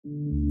You're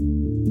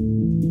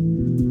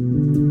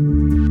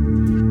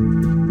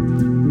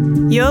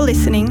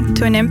listening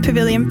to an M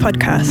Pavilion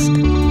podcast.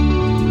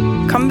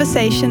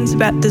 Conversations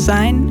about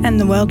design and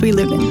the world we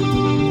live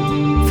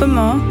in. For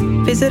more,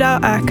 visit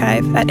our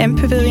archive at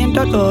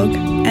mpavilion.org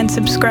and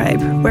subscribe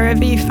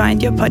wherever you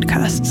find your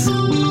podcasts.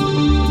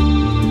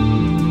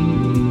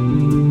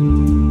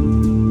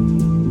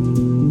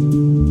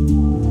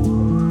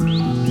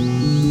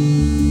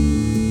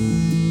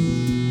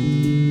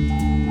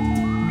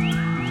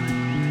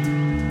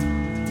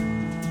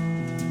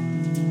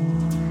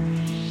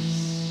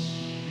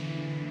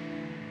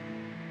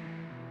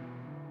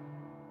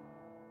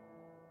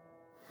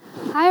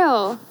 Hi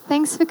all,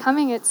 thanks for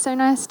coming. It's so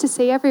nice to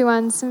see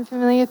everyone, some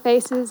familiar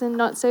faces and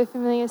not so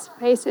familiar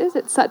faces.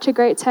 It's such a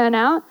great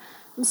turnout.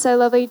 It's so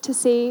lovely to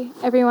see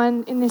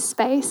everyone in this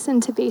space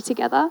and to be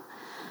together.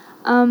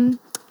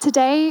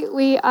 Today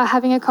we are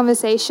having a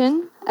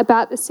conversation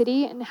about the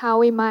city and how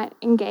we might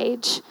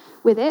engage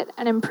with it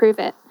and improve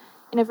it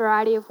in a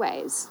variety of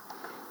ways.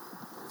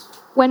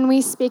 When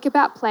we speak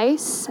about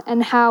place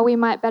and how we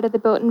might better the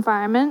built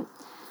environment,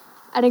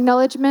 an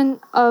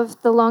acknowledgement of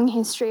the long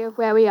history of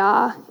where we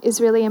are is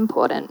really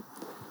important.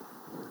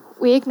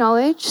 We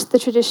acknowledge the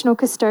traditional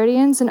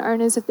custodians and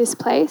owners of this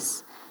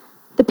place,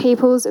 the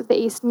peoples of the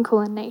Eastern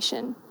Kulin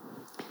Nation.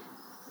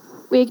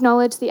 We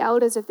acknowledge the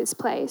elders of this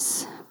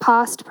place,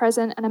 past,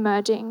 present and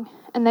emerging,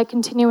 and their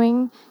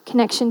continuing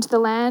connection to the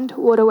land,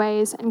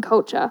 waterways and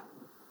culture.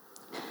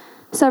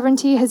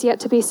 Sovereignty has yet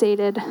to be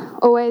ceded,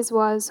 always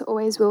was,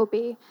 always will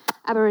be,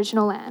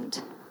 Aboriginal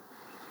land.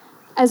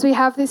 As we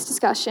have this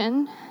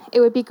discussion, it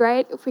would be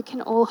great if we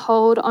can all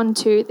hold on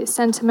to this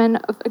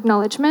sentiment of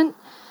acknowledgement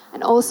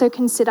and also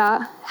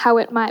consider how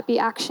it might be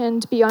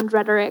actioned beyond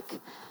rhetoric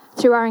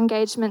through our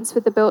engagements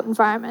with the built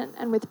environment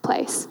and with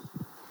place.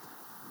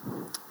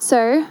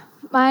 So,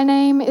 my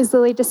name is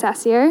Lily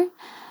DeSasio,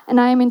 and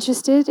I am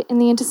interested in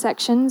the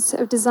intersections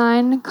of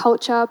design,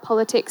 culture,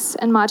 politics,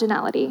 and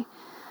marginality.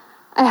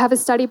 I have a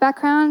study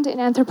background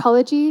in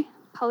anthropology,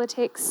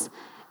 politics,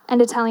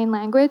 and Italian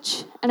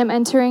language, and I'm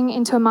entering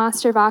into a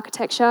Master of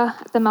Architecture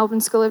at the Melbourne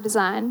School of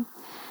Design.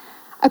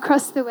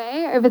 Across the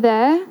way, over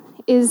there,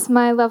 is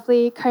my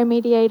lovely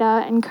co-mediator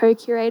and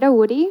co-curator,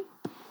 Woody.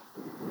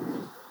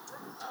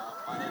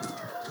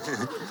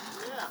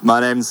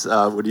 My name's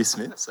Woody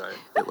Smith, sorry,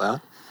 a bit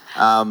loud.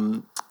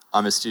 I'm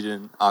a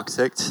student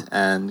architect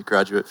and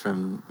graduate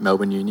from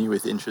Melbourne Uni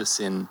with interests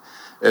in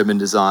urban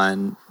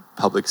design,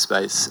 public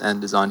space,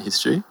 and design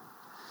history.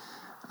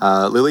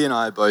 Lily and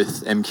I are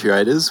both M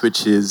Curators,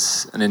 which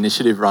is an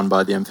initiative run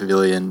by the M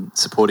Pavilion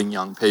supporting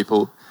young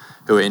people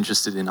who are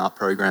interested in art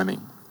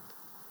programming.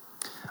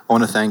 I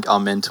want to thank our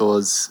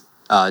mentors,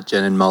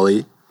 Jen and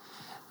Molly,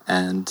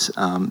 and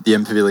the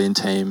M Pavilion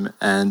team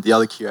and the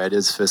other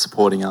curators for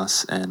supporting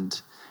us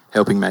and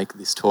helping make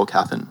this talk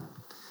happen.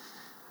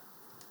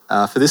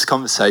 For this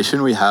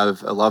conversation, we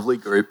have a lovely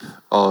group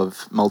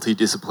of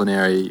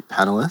multidisciplinary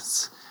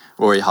panellists: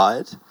 Rory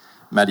Hyde,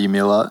 Maddie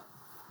Miller,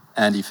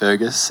 Andy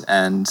Fergus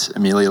and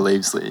Amelia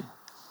Leavesley,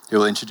 who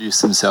will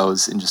introduce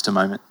themselves in just a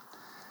moment.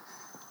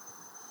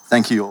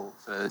 Thank you all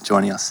for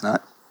joining us tonight.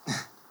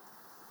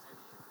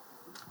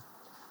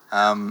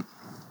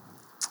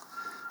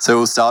 So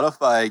we'll start off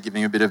by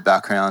giving a bit of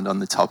background on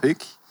the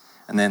topic,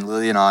 and then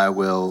Lily and I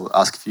will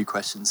ask a few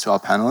questions to our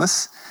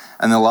panellists.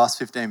 And the last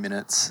 15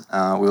 minutes,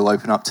 we'll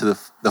open up to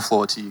the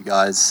floor to you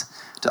guys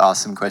to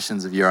ask some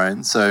questions of your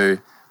own. So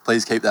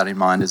please keep that in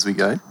mind as we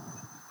go.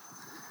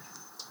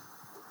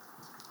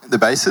 The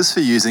basis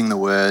for using the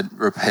word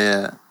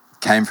repair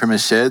came from a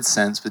shared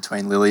sense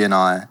between Lily and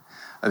I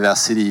of our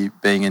city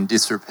being in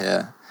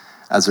disrepair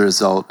as a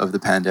result of the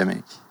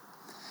pandemic.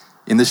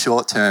 In the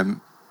short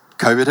term,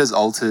 COVID has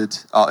altered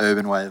our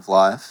urban way of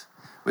life,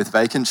 with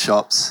vacant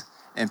shops,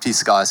 empty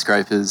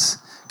skyscrapers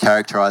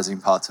characterising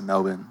parts of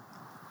Melbourne.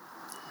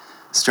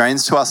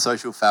 Strains to our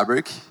social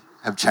fabric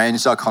have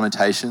changed our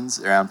connotations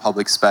around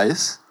public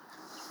space,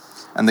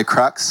 and the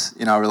cracks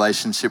in our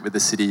relationship with the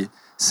city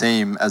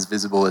seem as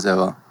visible as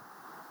ever.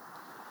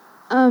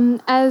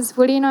 As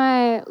Woody and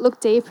I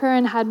looked deeper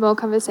and had more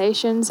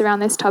conversations around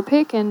this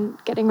topic and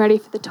getting ready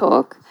for the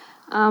talk,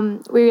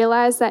 we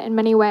realised that in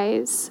many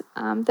ways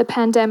the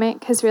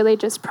pandemic has really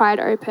just pried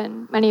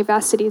open many of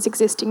our city's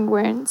existing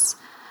wounds.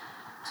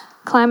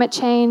 Climate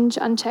change,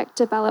 unchecked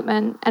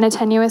development and a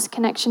tenuous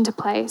connection to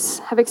place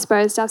have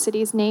exposed our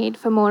city's need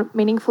for more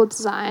meaningful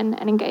design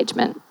and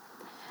engagement.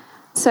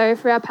 So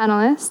for our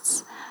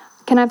panellists,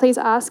 can I please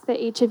ask that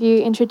each of you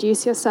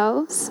introduce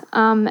yourselves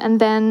and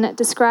then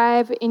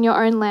describe in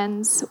your own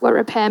lens what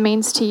repair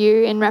means to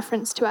you in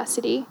reference to our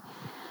city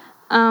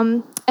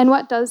and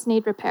what does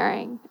need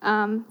repairing.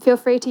 Feel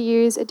free to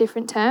use a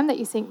different term that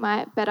you think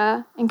might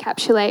better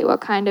encapsulate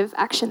what kind of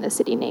action the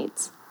city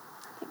needs.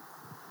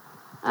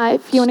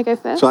 If you want to go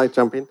first. Shall I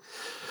jump in?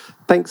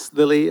 Thanks,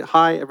 Lily.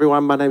 Hi,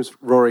 everyone. My name's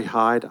Rory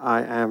Hyde.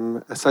 I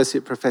am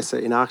Associate Professor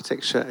in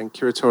Architecture and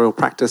Curatorial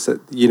Practice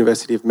at the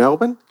University of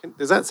Melbourne.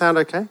 Does that sound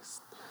okay?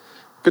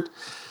 Good.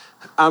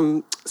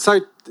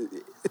 So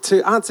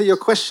to answer your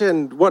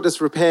question, what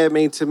does repair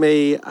mean to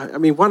me? I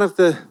mean, one of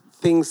the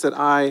things that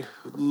I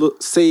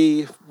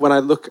see when I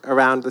look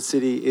around the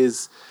city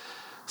is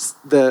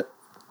the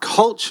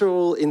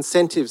cultural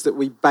incentives that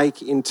we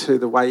bake into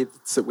the ways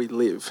that we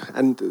live.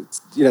 And,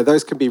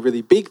 those can be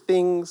really big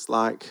things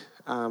like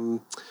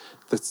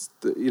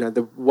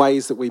the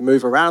ways that we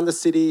move around the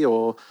city,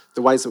 or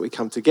the ways that we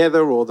come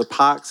together, or the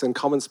parks and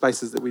common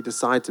spaces that we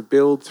decide to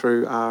build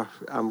through our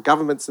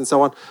governments and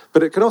so on.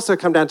 But it can also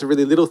come down to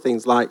really little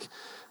things like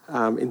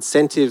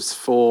incentives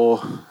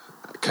for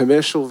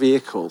commercial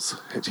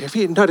vehicles. Have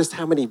you noticed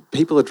how many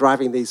people are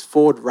driving these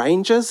Ford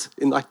Rangers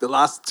in the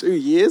last 2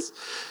 years?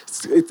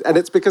 And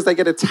it's because they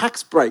get a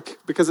tax break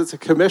because it's a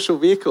commercial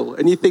vehicle.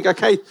 And you think,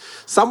 okay,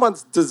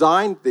 someone's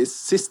designed this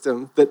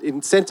system that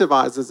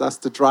incentivizes us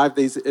to drive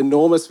these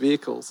enormous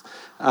vehicles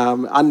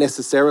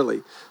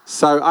unnecessarily.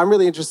 So I'm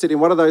really interested in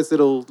what are those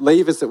little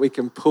levers that we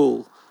can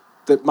pull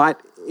that might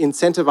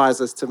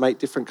incentivize us to make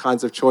different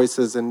kinds of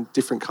choices and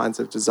different kinds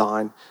of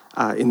design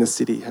in the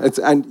city.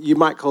 And you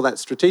might call that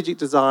strategic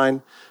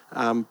design,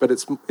 but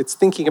it's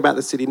thinking about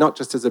the city not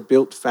just as a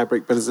built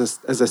fabric, but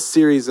as a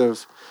series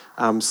of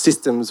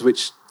systems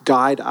which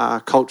guide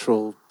our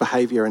cultural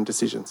behaviour and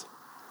decisions.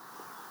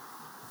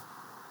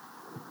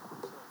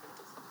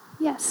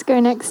 Yes, go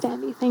next,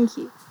 Andy. Thank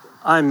you.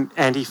 I'm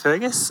Andy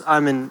Fergus.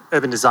 I'm an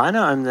urban designer.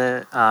 I'm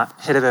the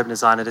head of urban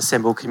design at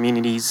Assemble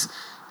Communities,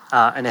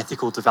 an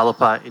ethical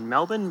developer in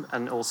Melbourne,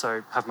 and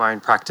also have my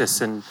own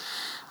practice and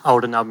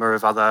hold a number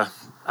of other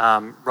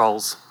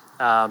roles,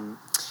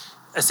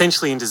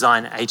 essentially in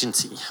design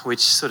agency, which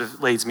sort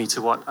of leads me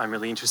to what I'm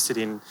really interested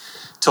in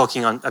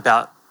talking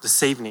about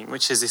this evening,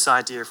 which is this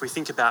idea, if we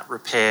think about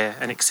repair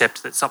and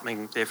accept that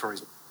something therefore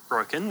is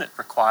broken, that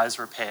requires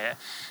repair,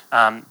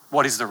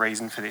 what is the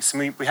reason for this?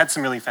 And we had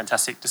some really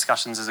fantastic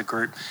discussions as a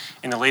group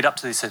in the lead up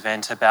to this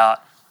event about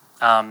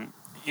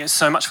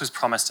so much was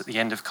promised at the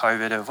end of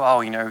COVID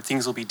of,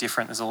 things will be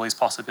different, there's all these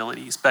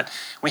possibilities, but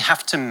we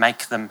have to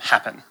make them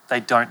happen. They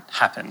don't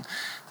happen.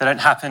 They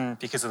don't happen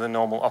because of the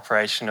normal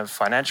operation of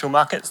financial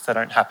markets. They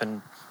don't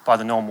happen by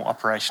the normal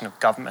operation of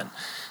government.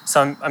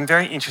 So I'm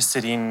very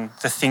interested in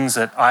the things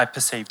that I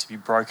perceive to be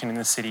broken in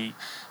the city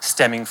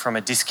stemming from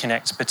a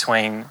disconnect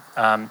between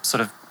sort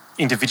of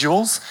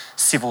individuals,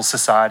 civil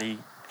society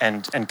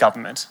and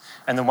government,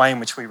 and the way in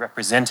which we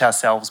represent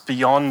ourselves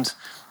beyond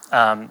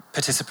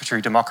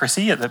participatory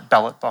democracy, at the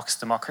ballot box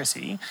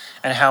democracy,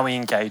 and how we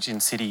engage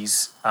in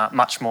cities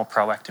much more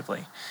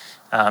proactively.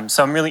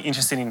 So I'm really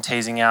interested in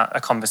teasing out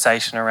a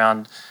conversation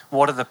around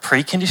what are the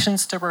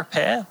preconditions to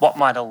repair, what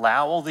might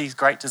allow all these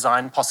great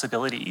design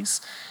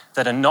possibilities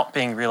that are not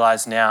being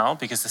realised now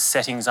because the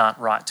settings aren't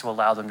right to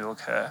allow them to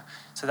occur.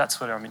 So that's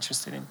what I'm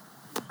interested in.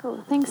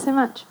 Cool. Thanks so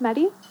much.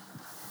 Maddie?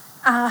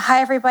 Hi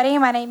everybody,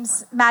 my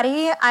name's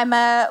Maddie. I'm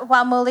a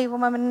Walmuli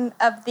woman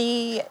of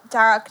the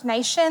Darug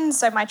Nation,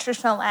 so my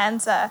traditional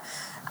lands are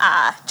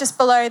just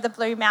below the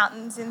Blue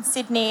Mountains in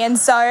Sydney, and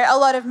so a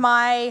lot of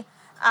my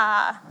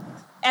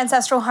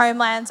ancestral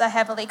homelands are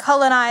heavily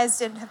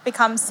colonised and have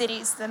become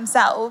cities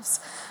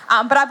themselves.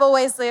 But I've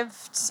always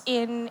lived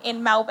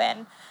in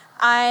Melbourne.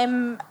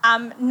 I'm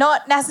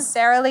not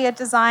necessarily a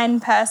design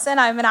person.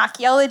 I'm an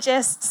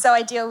archaeologist, so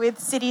I deal with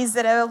cities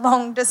that are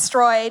long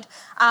destroyed.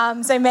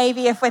 So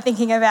maybe if we're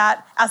thinking about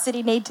our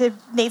city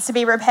needs to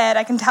be repaired,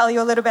 I can tell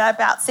you a little bit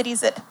about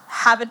cities that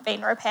haven't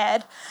been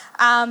repaired.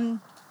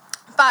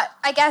 But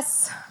I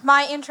guess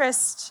my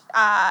interest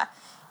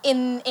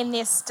in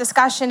this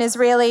discussion is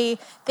really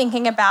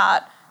thinking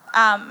about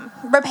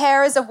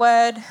repair as a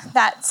word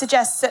that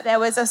suggests that there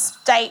was a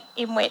state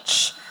in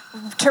which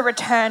to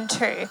return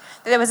to,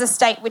 that there was a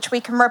state which we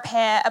can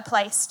repair a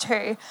place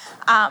to.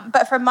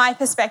 But from my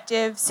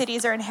perspective,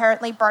 cities are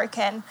inherently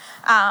broken.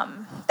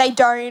 They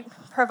don't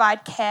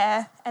provide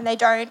care and they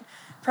don't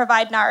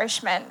provide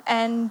nourishment.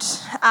 And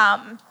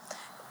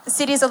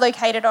cities are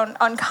located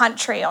on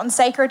country, on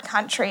sacred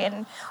country,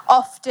 and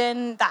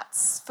often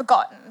that's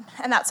forgotten,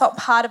 and that's not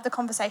part of the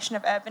conversation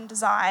of urban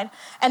design,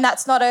 and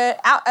that's not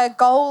a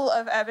goal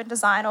of urban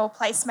design or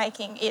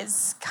placemaking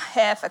is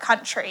care for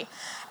country.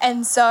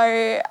 And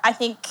so I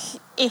think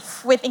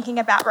if we're thinking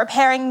about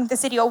repairing the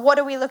city or what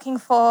are we looking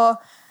for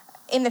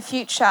in the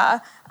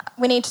future,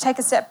 we need to take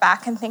a step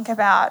back and think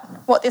about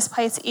what this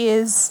place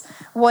is,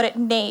 what it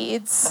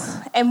needs,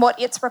 and what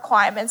its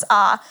requirements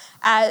are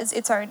as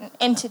its own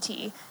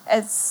entity,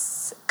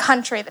 as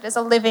country that is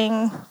a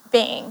living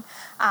being.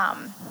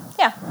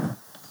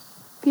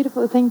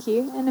 Beautiful, thank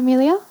you. And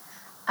Amelia?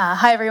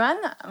 Hi everyone,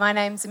 my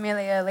name's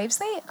Amelia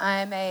Leavesley.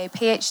 I'm a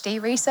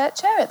PhD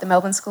researcher at the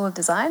Melbourne School of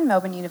Design,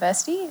 Melbourne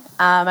University.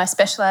 I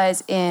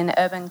specialise in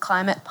urban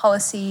climate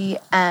policy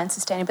and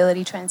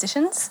sustainability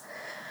transitions.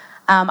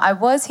 I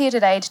was here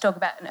today to talk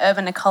about an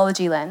urban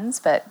ecology lens,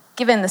 but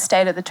given the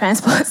state of the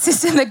transport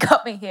system that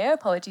got me here,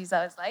 apologies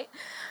I was late,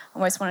 I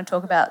almost want to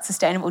talk about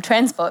sustainable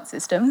transport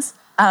systems.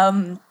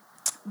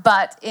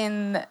 But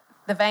in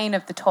the vein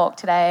of the talk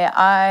today,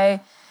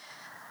 I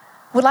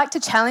would like to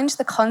challenge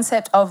the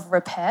concept of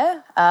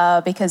repair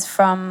because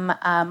from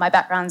my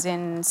background's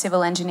in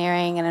civil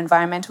engineering and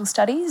environmental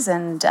studies,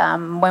 and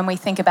when we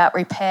think about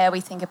repair,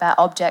 we think about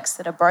objects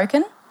that are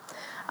broken.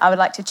 I would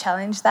like to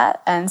challenge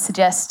that and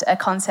suggest a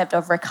concept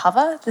of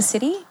recover the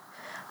city,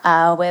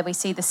 where we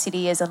see the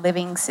city as a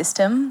living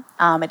system.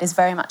 It is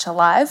very much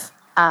alive,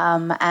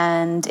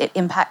 and it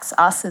impacts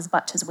us as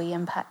much as we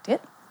impact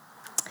it.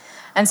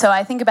 And so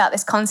I think about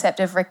this concept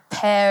of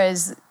repair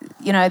as,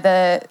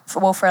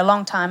 for a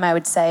long time I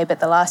would say, but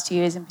the last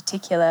years in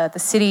particular, the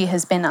city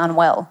has been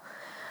unwell.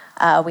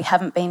 We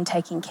haven't been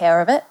taking care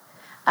of it,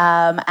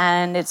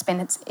 and it's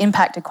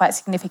impacted quite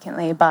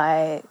significantly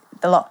by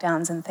the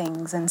lockdowns and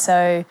things. And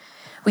so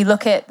we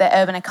look at the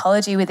urban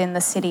ecology within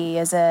the city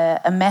as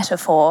a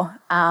metaphor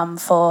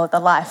for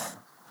the life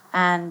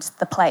and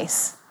the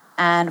place.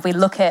 And we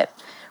look at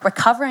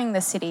recovering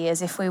the city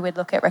as if we would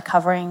look at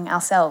recovering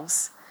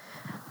ourselves.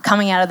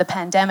 Coming out of the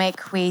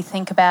pandemic, we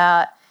think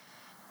about,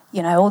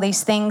 all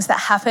these things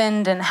that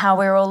happened and how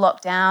we were all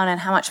locked down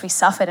and how much we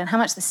suffered and how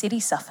much the city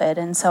suffered.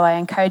 And so I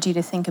encourage you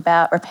to think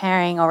about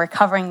repairing or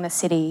recovering the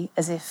city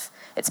as if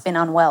it's been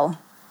unwell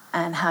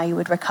and how you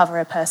would recover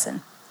a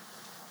person.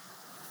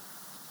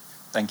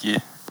 Thank you.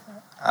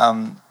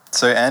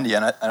 So Andy,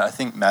 and I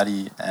think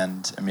Maddie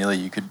and Amelia,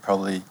 you could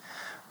probably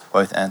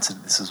both answer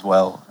this as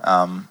well.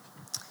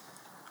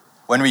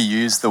 When we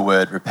use the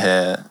word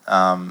repair,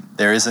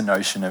 there is a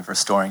notion of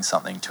restoring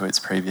something to its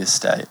previous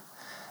state.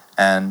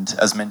 And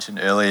as mentioned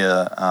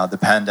earlier, the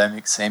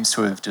pandemic seems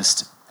to have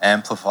just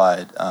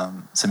amplified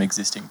some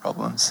existing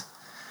problems.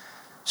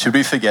 Should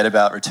we forget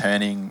about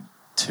returning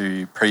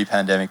to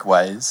pre-pandemic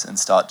ways and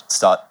start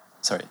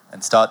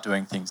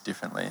doing things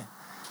differently?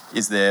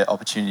 Is there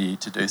opportunity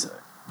to do so?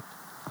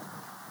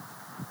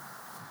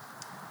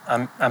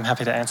 I'm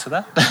happy to answer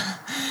that.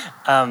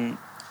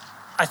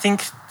 I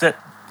think that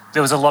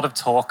there was a lot of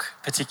talk,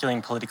 particularly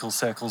in political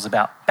circles,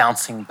 about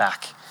bouncing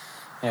back.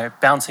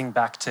 Bouncing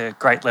back to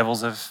great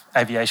levels of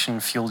aviation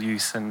fuel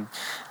use and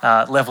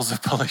levels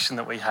of pollution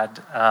that we had.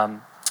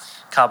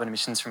 Carbon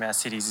emissions from our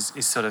cities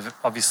is sort of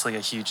obviously a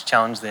huge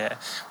challenge there.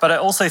 But I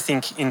also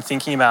think in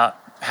thinking about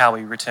how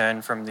we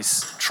return from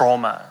this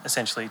trauma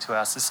essentially to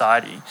our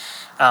society,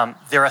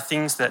 there are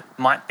things that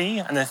might be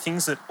and there are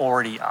things that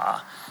already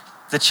are.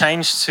 The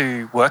change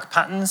to work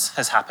patterns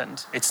has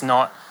happened. It's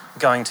not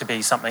going to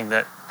be something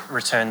that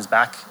returns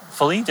back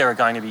fully. There are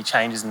going to be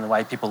changes in the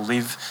way people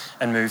live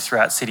and move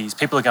throughout cities.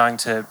 People are going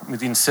to,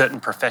 within certain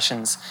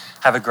professions,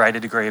 have a greater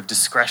degree of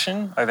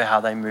discretion over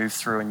how they move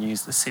through and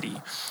use the city.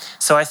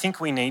 So I think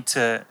we need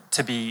to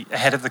be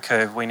ahead of the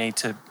curve. We need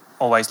to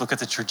always look at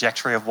the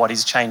trajectory of what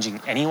is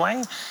changing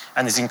anyway.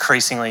 And there's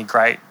increasingly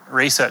great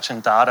research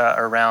and data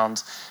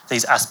around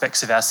these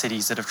aspects of our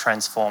cities that have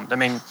transformed. I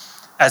mean,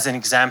 as an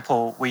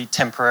example, we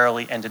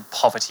temporarily ended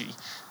poverty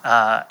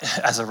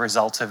as a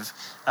result of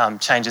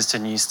changes to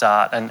New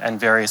Start and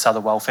various other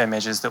welfare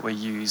measures that were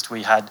used.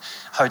 We had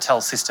hotel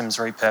systems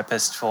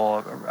repurposed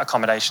for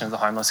accommodation of the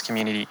homeless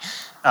community.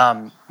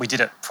 We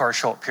did it for a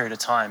short period of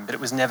time, but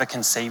it was never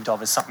conceived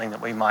of as something that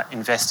we might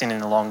invest in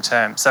the long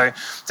term. So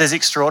there's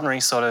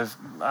extraordinary sort of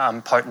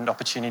potent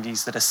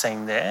opportunities that are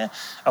seen there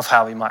of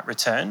how we might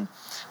return.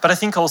 But I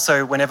think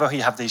also whenever we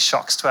have these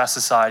shocks to our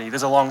society,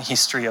 there's a long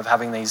history of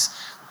having these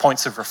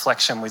points of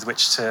reflection with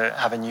which to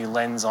have a new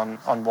lens on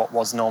what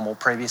was normal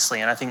previously.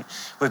 And I think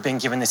we've been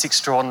given this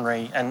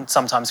extraordinary and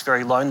sometimes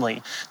very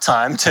lonely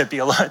time to be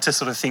alone to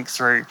sort of think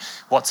through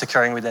what's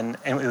occurring within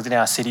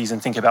our cities and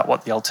think about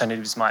what the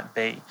alternatives might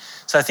be.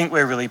 So I think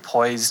we're really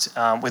poised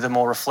with a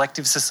more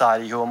reflective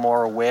society who are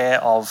more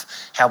aware of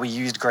how we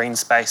used green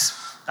space,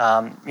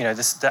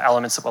 the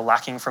elements that were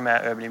lacking from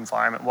our urban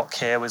environment, what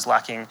care was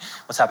lacking,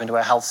 what's happened to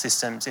our health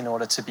systems in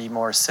order to be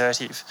more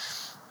assertive.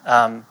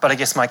 But I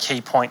guess my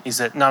key point is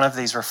that none of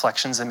these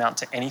reflections amount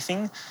to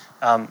anything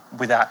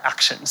without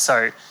action.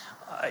 So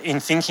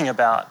in thinking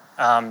about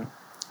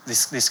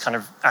this kind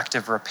of act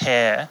of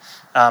repair,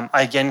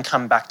 I again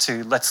come back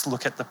to let's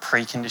look at the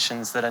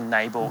preconditions that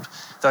enabled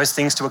those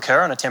things to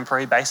occur on a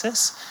temporary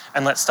basis,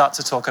 and let's start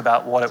to talk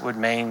about what it would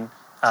mean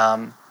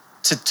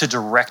to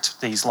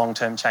direct these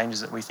long-term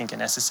changes that we think are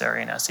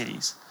necessary in our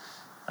cities.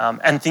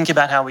 And think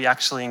about how we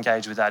actually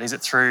engage with that. Is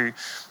it through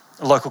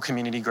local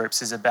community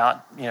groups? Is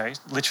about,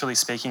 literally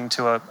speaking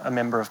to a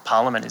member of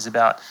parliament? Is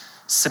about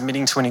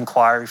submitting to an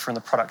inquiry from the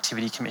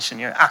Productivity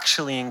Commission?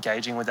 Actually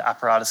engaging with the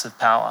apparatus of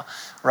power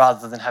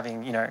rather than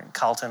having,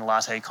 Carlton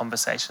latte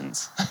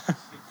conversations.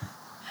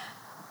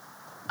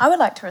 I would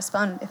like to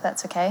respond, if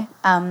that's okay.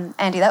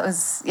 Andy, that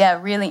was,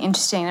 really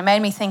interesting. It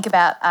made me think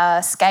about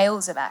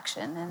scales of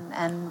action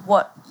and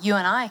what you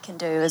and I can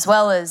do, as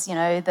well as,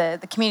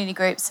 the community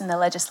groups and the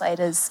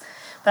legislators.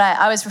 But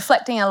I was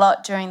reflecting a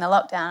lot during the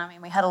lockdown. I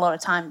mean, we had a lot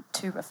of time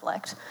to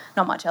reflect,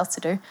 not much else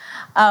to do.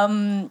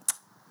 And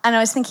I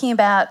was thinking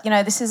about,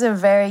 this is a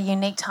very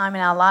unique time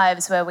in our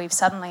lives where we've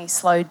suddenly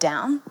slowed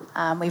down.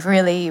 We've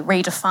really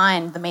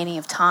redefined the meaning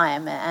of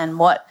time and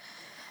what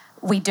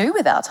we do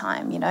with our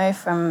time,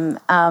 from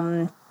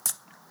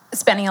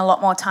spending a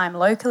lot more time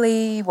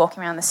locally,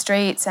 walking around the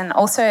streets, and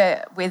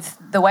also with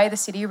the way the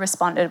city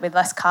responded with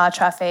less car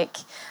traffic,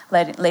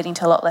 leading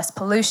to a lot less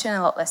pollution,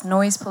 a lot less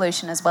noise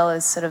pollution, as well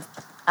as sort of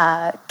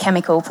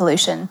chemical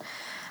pollution.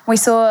 We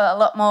saw a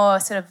lot more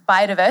sort of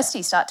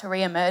biodiversity start to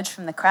re-emerge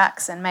from the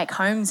cracks and make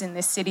homes in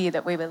this city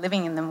that we were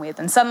living in them with.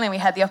 And suddenly we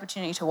had the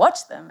opportunity to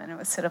watch them, and it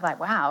was sort of like,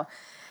 wow,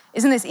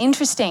 isn't this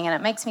interesting? And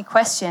it makes me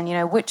question,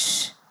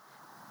 which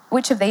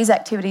of these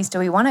activities do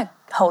we want to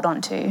hold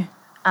on to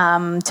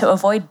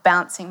avoid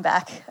bouncing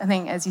back? I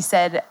think, as you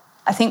said,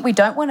 I think we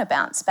don't want to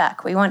bounce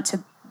back. We want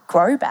to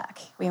grow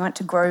back. We want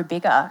to grow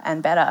bigger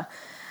and better.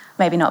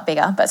 Maybe not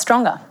bigger, but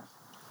stronger.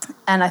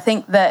 And I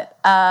think that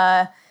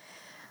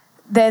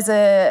there's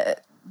a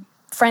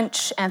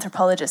French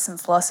anthropologist and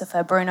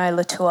philosopher, Bruno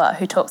Latour,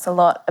 who talks a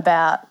lot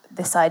about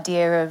this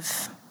idea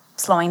of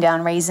slowing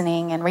down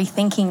reasoning and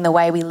rethinking the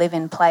way we live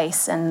in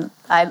place. And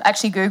I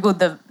actually Googled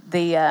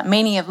the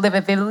meaning of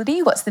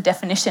livability. What's the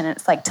definition? And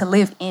it's like to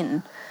live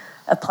in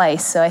a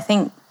place. So I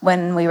think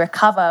when we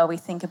recover, we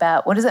think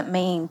about what does it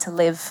mean to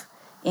live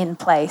in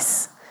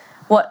place?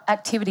 What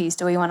activities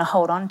do we want to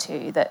hold on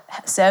to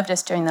that served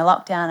us during the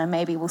lockdown and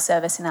maybe will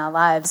serve us in our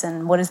lives?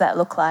 And what does that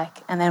look like?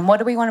 And then what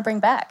do we want to bring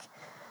back?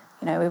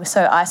 We were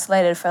so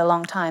isolated for a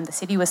long time. The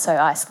city was so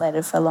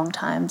isolated for a long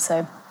time.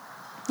 So,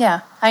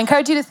 yeah, I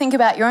encourage you to think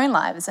about your own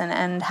lives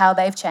and how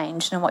they've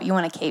changed and what you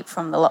want to keep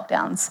from the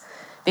lockdowns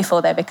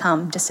before they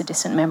become just a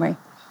distant memory.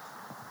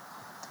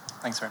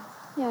 Thanks very much.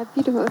 Yeah,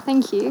 beautiful.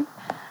 Thank you.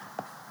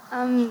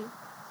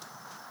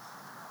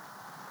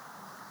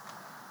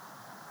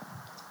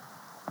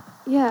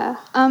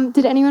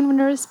 Did anyone want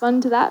to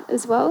respond to that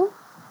as well?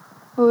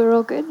 Or we're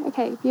all good?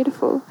 Okay,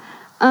 beautiful.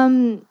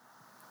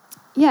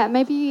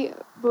 Maybe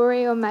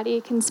Rory or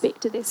Maddie can speak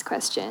to this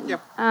question.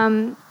 Yep.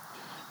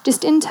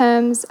 Just in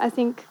terms, I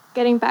think,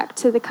 getting back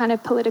to the kind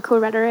of political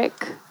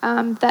rhetoric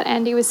that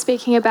Andy was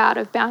speaking about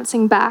of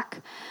bouncing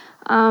back.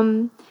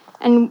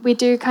 And we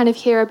do kind of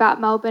hear about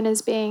Melbourne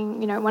as being,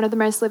 one of the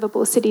most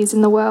livable cities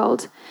in the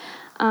world.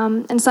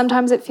 And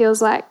sometimes it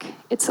feels like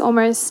it's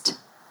almost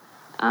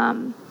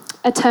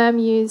a term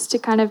used to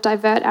kind of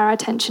divert our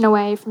attention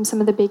away from some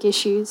of the big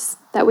issues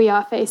that we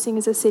are facing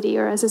as a city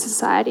or as a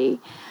society.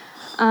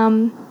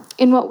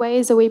 In what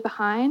ways are we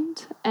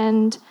behind?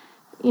 And,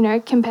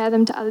 compare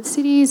them to other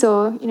cities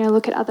or,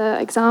 look at other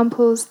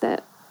examples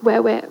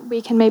where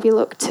we can maybe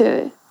look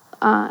to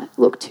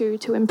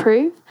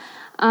improve.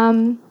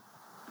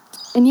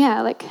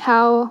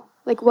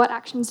 What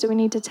actions do we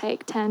need to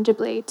take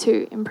tangibly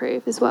to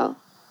improve as well?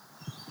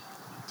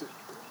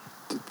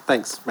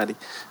 Thanks, Maddie.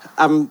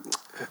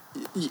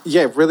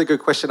 Really good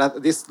question.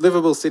 This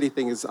livable city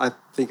thing I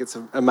think it's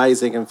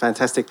amazing and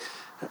fantastic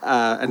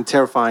and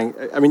terrifying.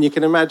 I mean, you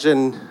can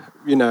imagine,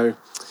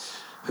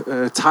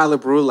 Tyler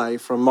Brûlé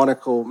from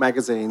Monocle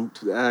magazine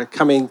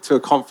coming to a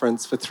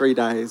conference for 3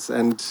 days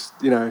and,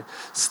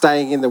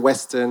 staying in the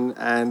Westin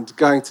and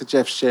going to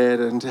Jeff Shed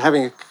and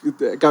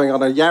going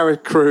on a Yarra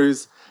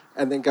cruise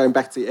and then going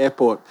back to the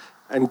airport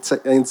and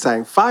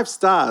saying 5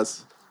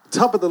 stars,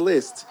 top of the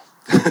list.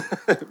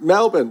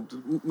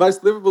 Melbourne,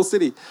 most livable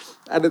city.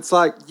 And it's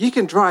like, you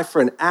can drive for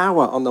an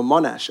hour on the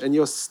Monash and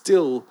you're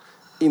still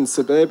in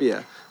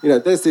suburbia.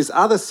 There's this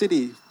other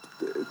city,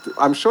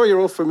 I'm sure you're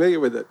all familiar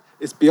with it.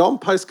 It's beyond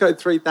postcode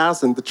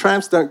 3000. The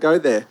trams don't go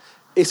there.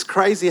 It's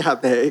crazy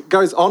out there. It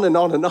goes on and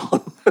on and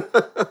on.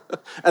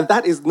 And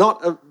that is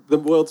not the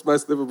world's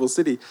most livable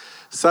city.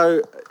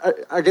 So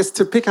I guess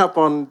to pick up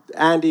on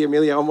Andy,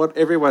 Amelia, on what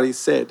everybody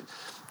said,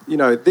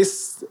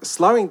 this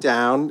slowing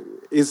down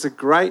is a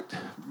great,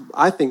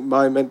 I think,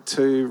 moment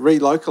to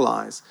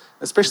relocalise,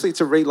 especially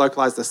to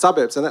relocalise the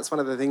suburbs. And that's one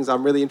of the things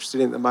I'm really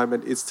interested in at the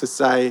moment is to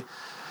say,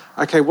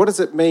 okay, what does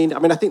it mean? I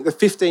mean, I think the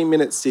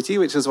 15-minute city,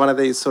 which is one of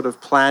these sort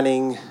of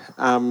planning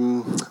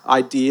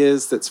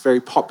ideas that's very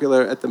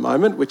popular at the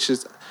moment, which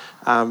is,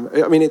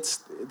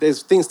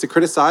 there's things to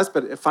criticise,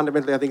 but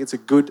fundamentally I think it's a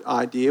good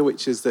idea,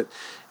 which is that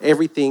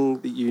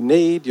everything that you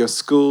need, your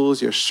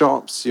schools, your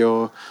shops,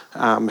 your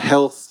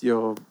health,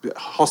 your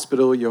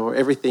hospital, your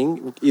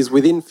everything, is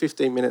within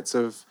 15 minutes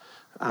of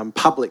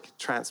public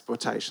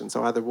transportation,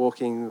 so either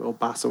walking or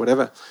bus or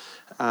whatever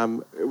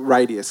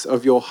radius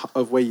of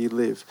where you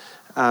live.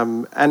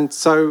 And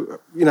so,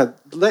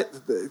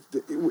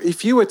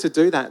 if you were to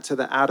do that to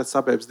the outer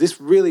suburbs, this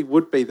really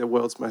would be the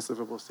world's most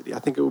livable city. I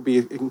think it would be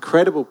an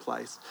incredible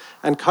place.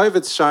 And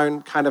COVID's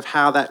shown kind of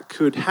how that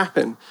could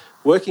happen.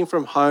 Working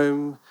from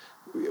home,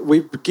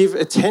 we give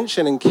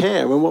attention and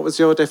care. I mean, what was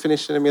your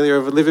definition, Amelia,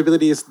 of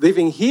livability? Is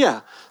living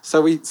here.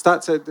 So we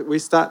start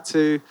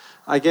to,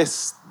 I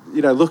guess,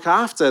 look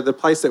after the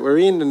place that we're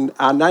in and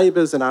our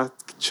neighbours and our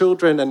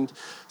children. And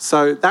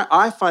so that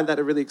I find that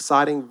a really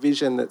exciting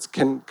vision that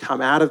can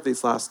come out of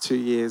these last 2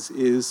 years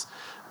is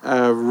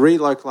a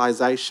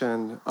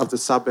relocalisation of the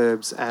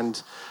suburbs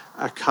and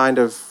a kind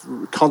of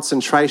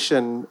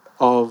concentration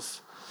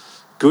of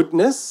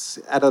goodness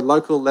at a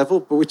local level,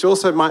 but which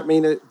also might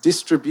mean a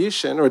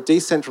distribution or a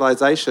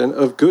decentralisation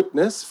of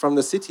goodness from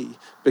the city,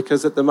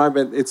 because at the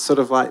moment it's sort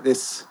of like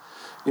this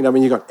You know, I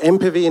mean, you've got M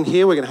Pavilion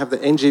here, we're going to have the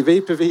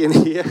NGV Pavilion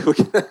here.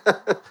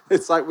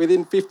 It's like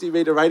within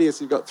 50-metre radius,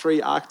 you've got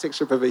 3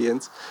 architecture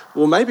pavilions.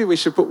 Well, maybe we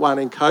should put one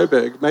in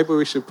Coburg. Maybe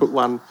we should put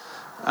one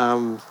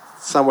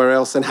somewhere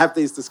else and have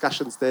these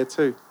discussions there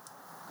too.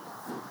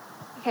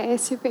 Okay,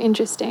 super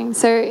interesting.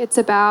 So it's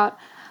about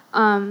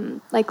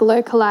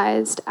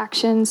localised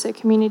action, so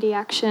community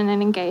action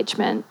and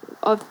engagement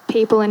of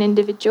people and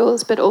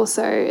individuals, but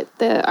also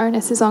the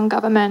onus is on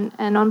government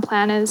and on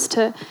planners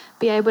to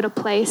be able to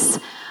place,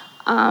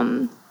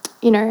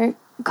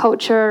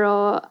 culture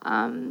or,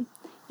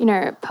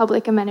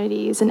 public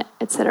amenities and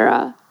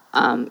etc.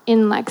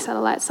 In like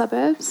satellite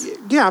suburbs.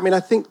 Yeah, I mean, I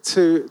think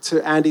to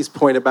Andy's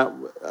point about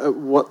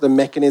what the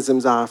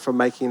mechanisms are for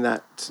making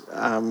that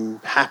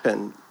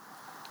happen,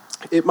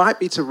 it might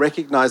be to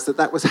recognise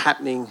that was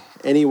happening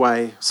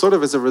anyway, sort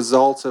of as a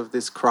result of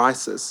this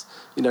crisis.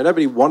 You know,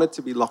 nobody wanted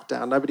to be locked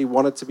down. Nobody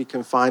wanted to be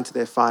confined to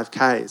their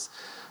 5Ks.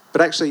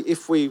 But actually,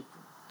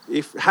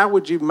 how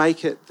would you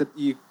make it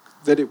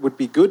that it would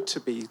be good to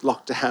be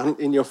locked down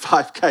in your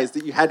 5Ks,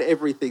 that you had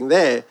everything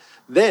there?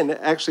 Then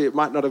actually it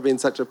might not have been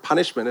such a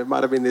punishment. It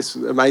might have been this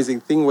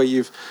amazing thing where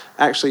you've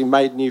actually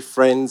made new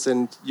friends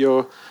and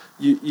you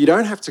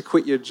don't have to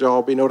quit your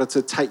job in order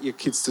to take your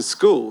kids to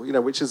school, you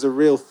know, which is a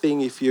real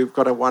thing if you've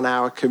got a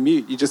 1-hour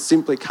commute. You just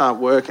simply can't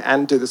work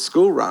and do the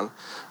school run.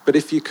 But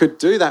if you could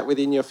do that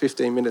within your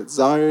 15-minute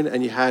zone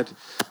and you had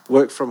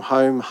work from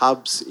home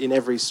hubs in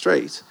every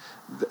street,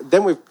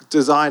 then we've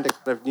designed a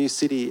kind of new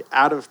city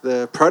out of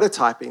the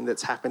prototyping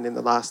that's happened in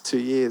the last 2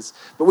 years.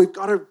 But we've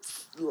got to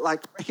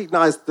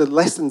recognise the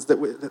lessons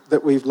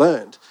that we've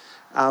learned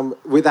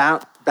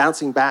without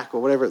bouncing back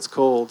or whatever it's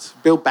called,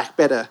 build back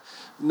better.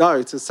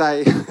 No, to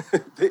say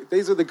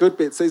these are the good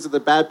bits, these are the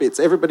bad bits,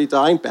 everybody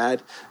dying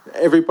bad,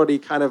 everybody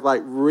kind of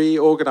like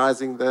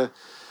reorganising the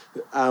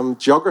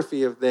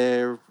geography of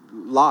their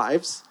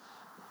lives,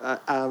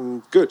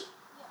 good.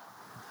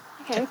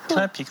 Okay, cool. Can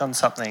I pick on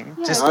something?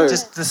 Yeah.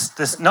 Just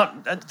this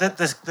not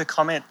the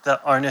comment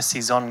that onus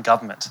is on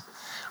government.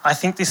 I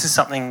think this is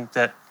something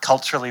that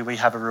culturally we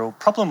have a real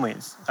problem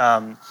with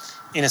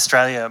in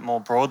Australia more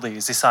broadly,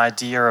 is this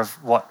idea of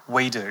what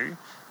we do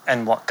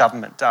and what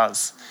government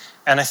does.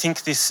 And I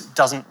think this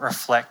doesn't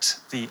reflect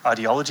the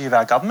ideology of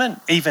our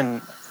government.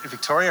 Even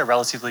Victoria, a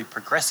relatively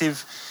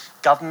progressive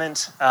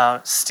government,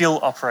 still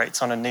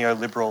operates on a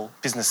neoliberal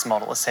business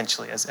model,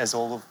 essentially, as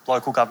all of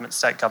local governments,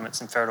 state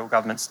governments and federal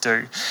governments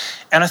do.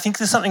 And I think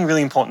there's something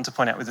really important to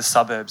point out with the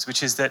suburbs,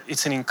 which is that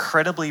it's an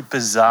incredibly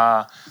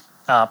bizarre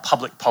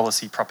public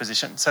policy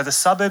proposition. So the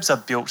suburbs are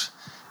built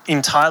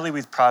entirely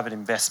with private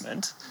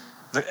investment,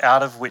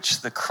 out of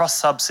which the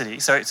cross-subsidy...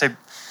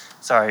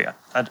 Sorry,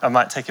 I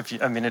might take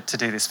a minute to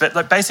do this,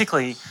 but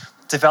basically,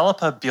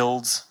 developer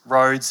builds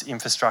roads,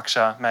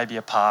 infrastructure, maybe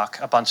a park,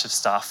 a bunch of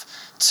stuff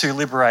to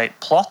liberate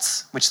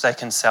plots, which they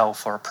can sell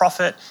for a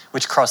profit,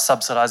 which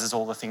cross-subsidises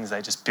all the things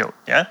they just built,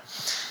 yeah?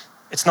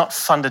 It's not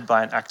funded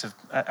by an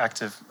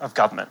act of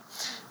government.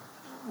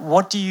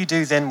 What do you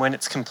do then when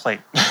it's complete?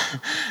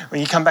 When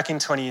you come back in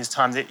 20 years'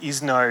 time, there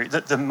is no...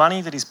 The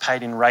money that is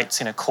paid in rates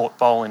in a court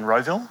bowl in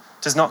Rowville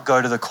does not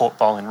go to the court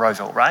bowl in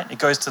Rowville, right? It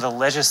goes to the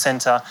leisure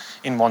centre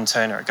in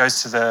Wantirna. It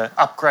goes to the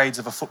upgrades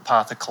of a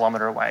footpath a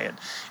kilometre away.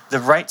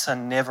 The rates are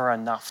never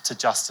enough to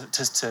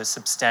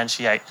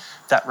substantiate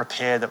that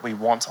repair that we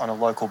want on a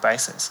local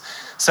basis.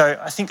 So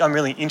I think I'm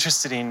really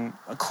interested in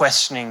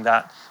questioning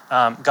that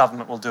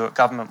government will do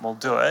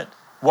it.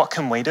 What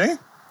can we do?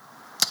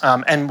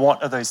 And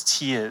what are those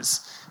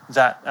tiers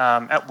that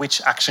at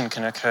which action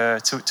can occur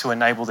to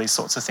enable these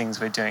sorts of things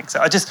we're doing. So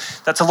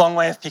that's a long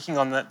way of picking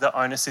on the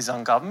onus is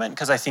on government,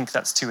 because I think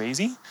that's too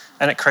easy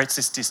and it creates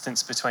this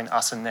distance between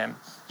us and them.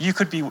 You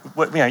could be,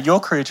 your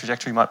career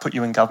trajectory might put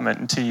you in government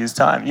in 2 years'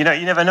 time. You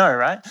never know,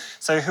 right?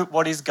 So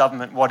what is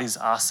government, what is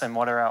us, and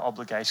what are our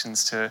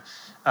obligations to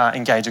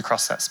engage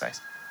across that space?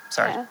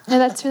 Sorry. Yeah. No,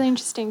 that's really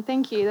interesting.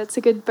 Thank you. That's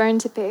a good bone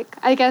to pick.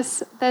 I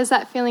guess there's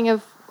that feeling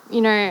of,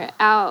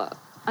 our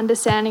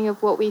understanding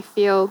of what we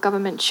feel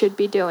government should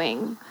be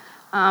doing,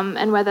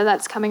 and whether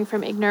that's coming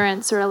from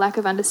ignorance or a lack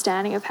of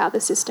understanding of how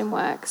the system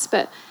works.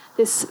 But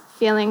this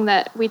feeling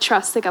that we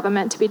trust the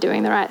government to be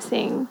doing the right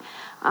thing,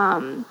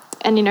 and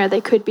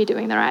they could be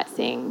doing the right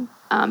thing,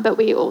 but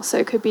we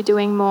also could be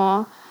doing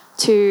more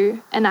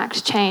to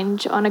enact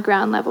change on a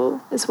ground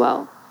level as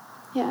well.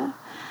 Yeah.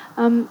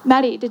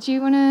 Maddie, did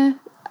you want to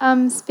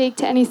speak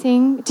to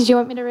anything? Did you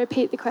want me to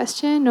repeat the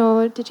question,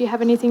 or did you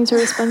have anything to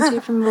respond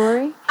to from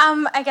Rory?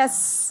 I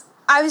guess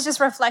I was just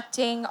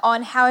reflecting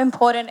on how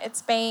important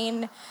it's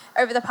been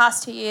over the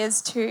past 2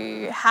 years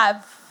to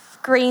have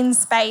green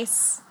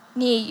space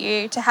near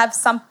you, to have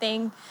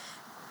something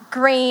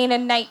green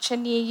and nature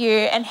near you,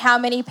 and how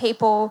many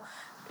people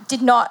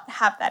did not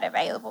have that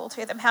available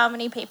to them. How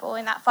many people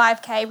in that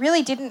 5K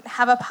really didn't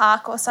have a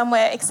park or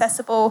somewhere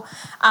accessible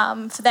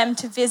for them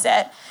to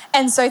visit.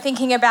 And so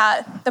thinking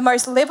about the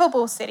most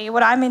livable city,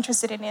 what I'm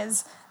interested in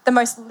is the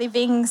most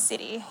living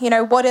city.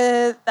 What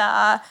are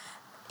the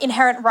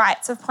inherent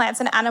rights of plants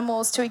and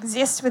animals to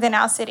exist within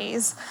our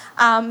cities?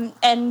 And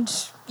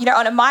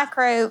on a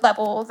micro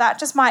level, that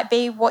just might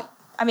be what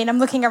I mean, I'm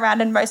looking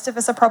around and most of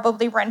us are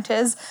probably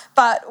renters,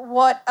 but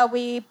what are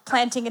we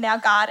planting in our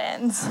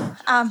gardens?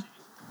 I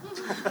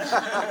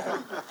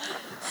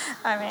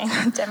mean,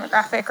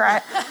 demographic,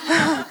 right?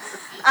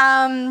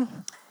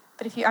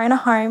 But if you own a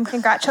home,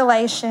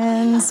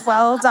 congratulations,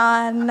 well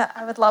done.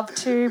 I would love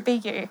to be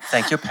you.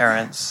 Thank your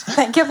parents.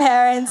 Thank your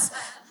parents,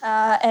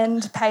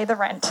 and pay the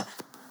rent.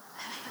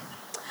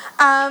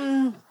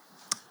 But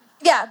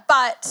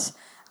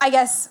I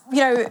guess,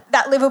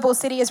 that livable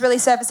city is really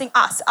servicing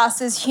us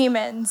as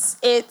humans.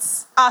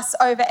 It's us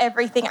over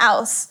everything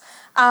else.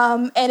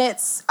 And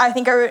it's, I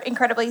think, an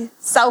incredibly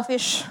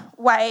selfish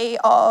way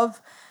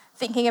of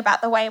thinking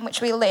about the way in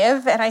which we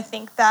live. And I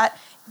think that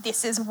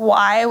this is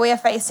why we are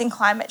facing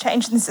climate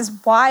change, and this is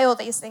why all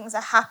these things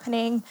are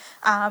happening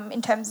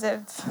in terms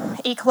of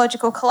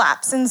ecological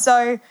collapse. And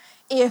so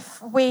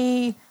if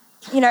we,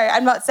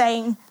 I'm not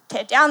saying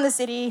tear down the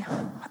city,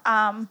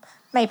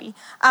 maybe,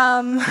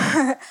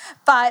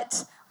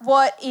 but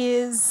what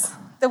is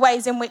the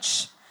ways in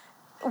which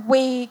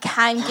we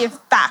can give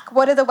back?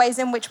 What are the ways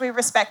in which we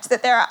respect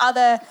that there are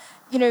other,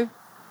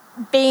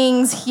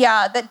 beings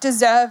here that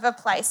deserve a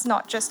place,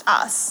 not just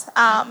us?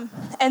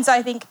 And so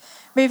I think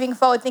moving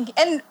forward, thinking,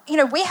 and,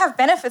 we have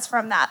benefits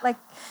from that, like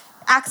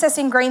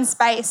accessing green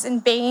space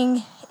and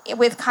being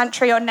with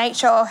country or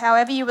nature or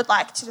however you would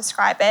like to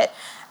describe it,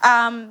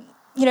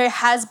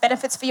 has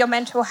benefits for your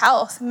mental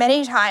health.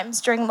 Many times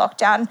during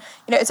lockdown,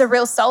 it's a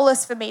real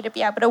solace for me to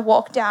be able to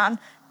walk down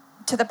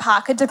to the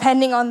park, and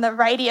depending on the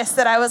radius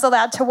that I was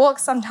allowed to walk,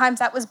 sometimes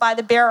that was by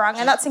the Birrarung,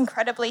 and that's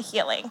incredibly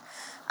healing.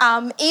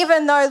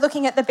 Even though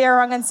looking at the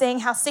Birrarung and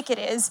seeing how sick it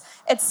is,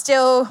 it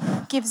still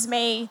gives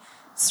me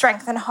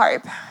strength and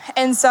hope.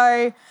 And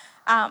so,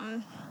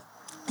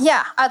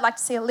 I'd like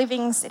to see a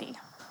living city.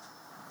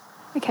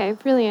 Okay,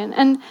 brilliant.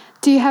 And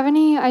do you have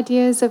any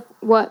ideas of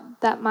what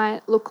that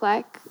might look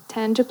like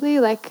tangibly,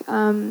 like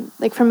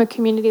from a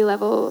community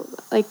level,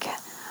 like,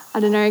 I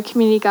don't know,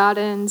 community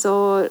gardens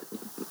or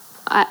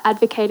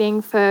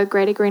advocating for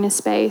greater greener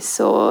space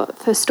or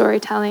for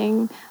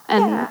storytelling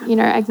and,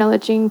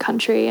 acknowledging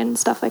country and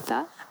stuff like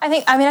that?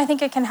 I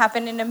think it can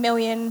happen in a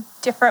million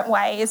different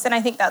ways, and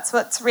I think that's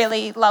what's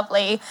really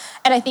lovely.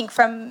 And I think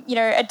from,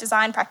 a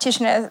design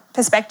practitioner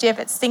perspective,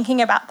 it's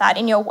thinking about that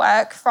in your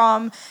work.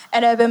 From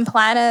an urban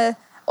planner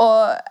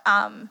or,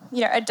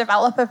 a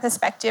developer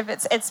perspective,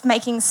 it's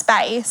making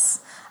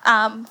space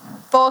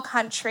for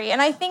country.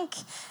 And I think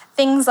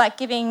things like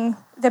giving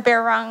the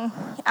Birrarung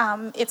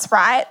its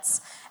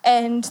rights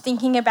and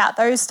thinking about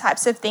those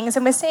types of things,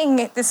 and we're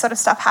seeing this sort of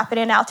stuff happen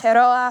in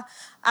Aotearoa.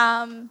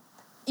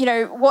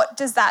 What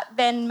does that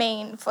then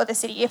mean for the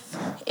city?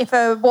 If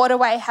a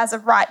waterway has a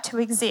right to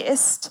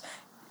exist,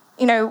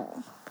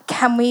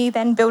 can we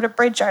then build a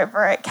bridge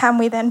over it? Can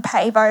we then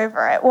pave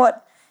over it?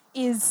 What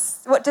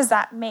does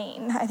that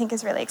mean? I think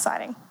is really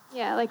exciting.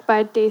 Yeah, like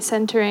by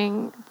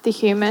decentering the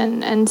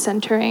human and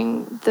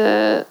centering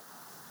the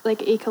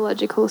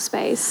ecological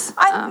space.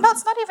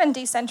 It's not even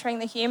decentering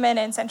the human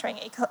and centering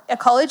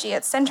ecology.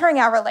 It's centering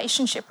our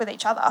relationship with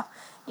each other.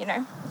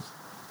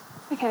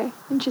 Okay,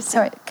 interesting.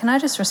 Sorry, can I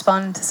just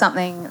respond to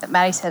something that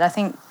Maddie said? I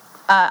think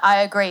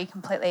I agree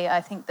completely.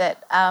 I think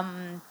that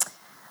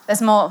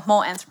there's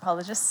more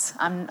anthropologists.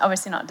 I'm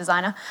obviously not a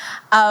designer.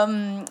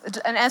 An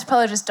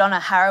anthropologist, Donna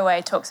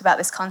Haraway, talks about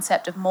this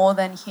concept of more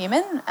than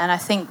human, and I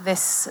think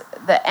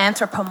the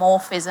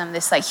anthropomorphism,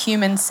 this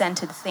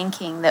human-centered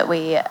thinking that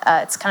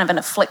it's kind of an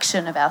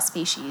affliction of our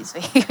species.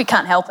 We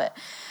can't help it.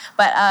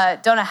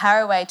 But Donna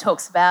Haraway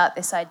talks about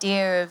this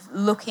idea of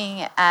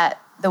looking at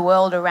the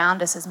world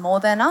around us as more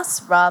than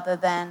us rather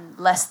than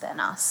less than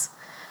us.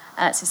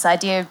 And it's this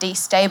idea of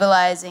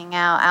destabilising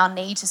our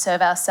need to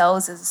serve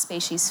ourselves as a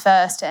species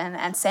first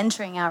and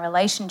centering our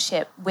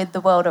relationship with the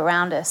world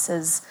around us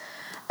as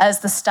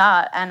the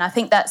start. And I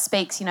think that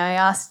speaks, Lily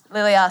asked,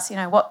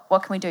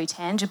 what can we do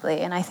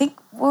tangibly? And I think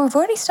we've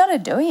already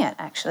started doing it,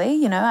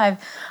 actually. I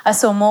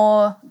saw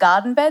more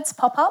garden beds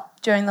pop up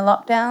during the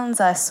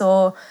lockdowns. I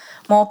saw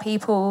more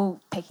people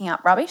picking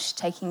up rubbish,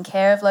 taking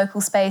care of local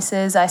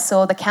spaces. I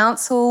saw the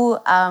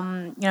council,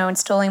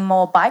 installing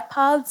more bike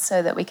paths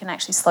so that we can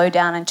actually slow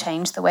down and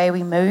change the way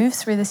we move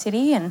through the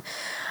city. And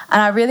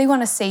I really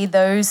want to see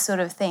those sort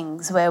of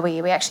things where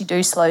we actually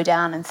do slow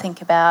down and think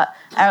about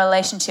our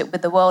relationship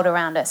with the world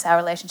around us, our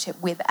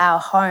relationship with our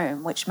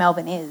home, which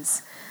Melbourne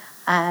is,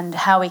 and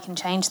how we can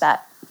change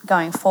that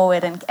going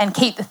forward and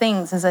keep the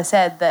things, as I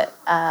said, that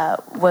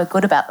were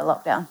good about the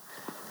lockdown.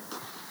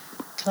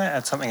 Can I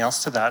add something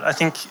else to that? I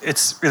think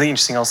it's really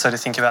interesting also to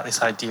think about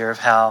this idea of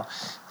how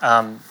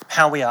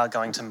we are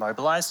going to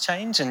mobilise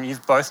change, and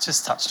you've both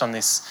just touched on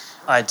this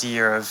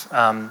idea of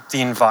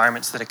the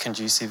environments that are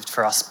conducive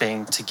for us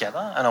being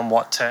together and on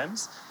what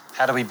terms.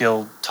 How do we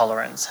build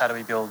tolerance? How do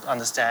we build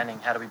understanding?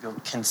 How do we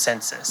build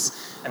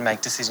consensus and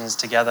make decisions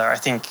together? I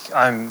think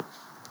I'm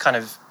kind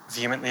of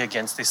vehemently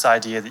against this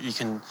idea that you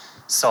can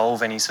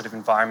solve any sort of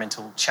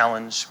environmental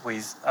challenge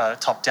with a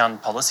top-down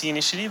policy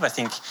initiative. I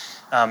think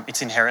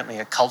it's inherently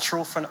a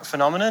cultural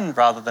phenomenon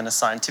rather than a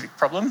scientific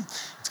problem.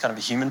 It's kind of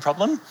a human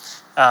problem.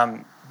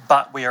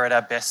 But we are at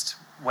our best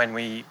when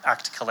we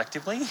act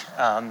collectively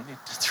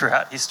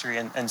throughout history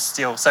and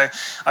still. So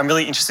I'm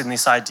really interested in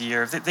this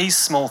idea of these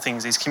small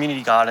things, these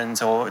community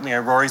gardens, or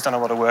Rory's done a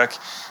lot of work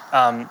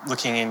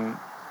looking in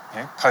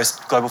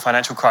post-global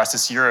financial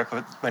crisis Europe,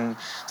 when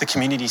the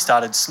community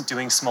started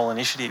doing small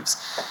initiatives.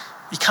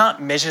 You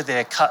can't measure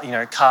their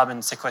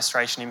carbon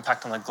sequestration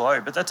impact on the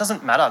globe, but that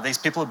doesn't matter. These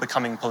people are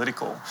becoming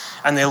political,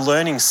 and they're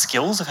learning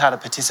skills of how to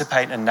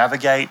participate and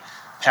navigate,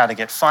 how to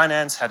get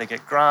finance, how to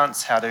get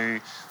grants, how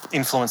to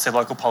influence their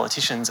local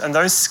politicians. And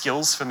those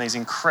skills from these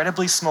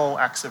incredibly small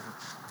acts of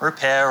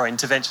repair or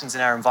interventions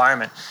in our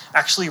environment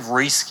actually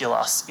reskill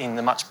us in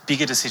the much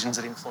bigger decisions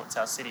that influence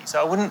our city.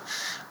 So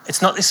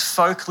it's not this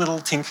folk little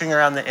tinkering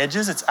around the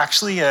edges, it's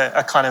actually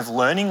a kind of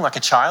learning like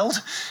a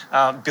child,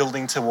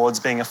 building towards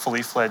being a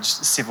fully fledged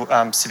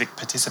civic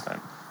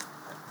participant.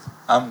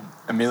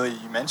 Amelia,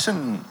 you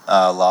mentioned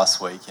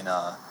last week in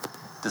our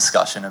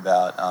discussion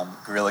about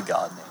guerrilla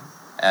gardening,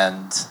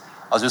 and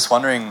I was just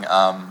wondering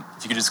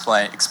if you could just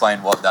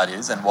explain what that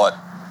is and what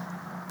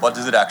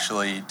does it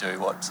actually do?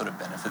 What sort of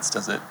benefits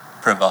does it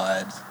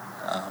provide?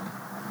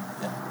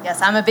 Yes,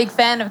 I'm a big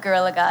fan of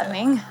guerrilla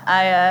gardening.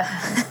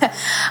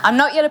 I'm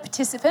not yet a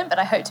participant, but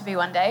I hope to be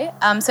one day.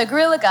 So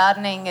guerrilla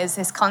gardening is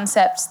this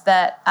concept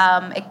that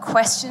it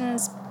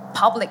questions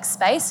public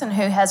space and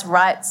who has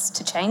rights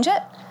to change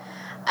it.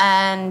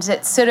 And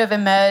it sort of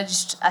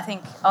emerged, I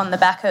think, on the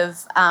back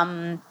of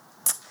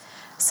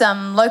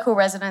some local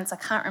residents, I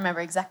can't remember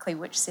exactly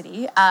which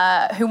city,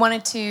 who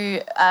wanted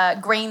to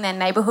green their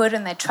neighbourhood,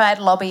 and they tried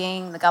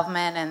lobbying the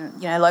government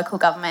and local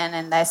government,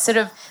 and they sort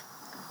of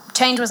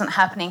change wasn't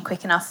happening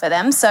quick enough for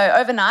them. So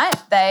overnight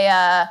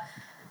they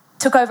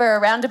took over a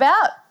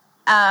roundabout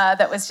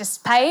that was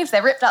just paved. They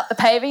ripped up the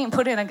paving and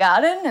put in a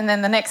garden, and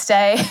then the next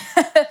day,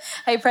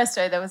 hey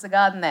presto, there was a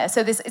garden there.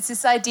 So it's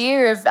this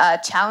idea of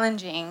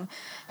challenging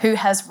who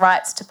has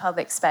rights to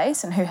public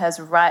space and who has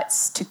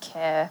rights to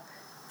care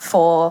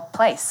for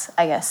place,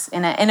 I guess,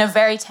 in a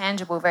very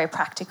tangible, very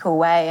practical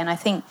way. And I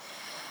think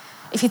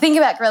if you think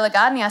about guerrilla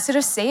gardening, I sort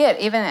of see it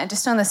even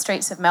just on the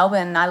streets of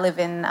Melbourne. I live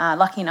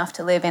lucky enough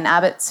to live in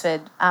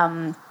Abbotsford,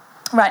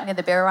 right near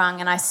the Birrarung,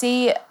 and I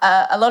see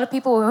a lot of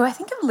people who I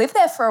think have lived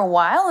there for a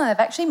while, and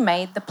they've actually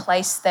made the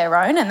place their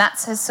own, and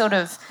that has sort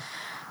of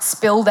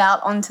spilled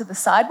out onto the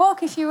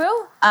sidewalk, if you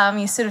will.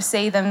 You sort of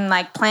see them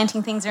like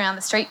planting things around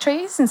the street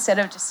trees instead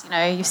of just,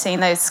 you've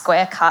seen those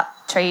square cut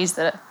trees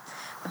that are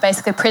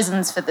basically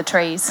prisons for the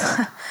trees.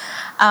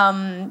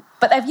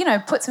 But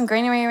they've, put some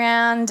greenery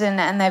around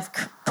and they've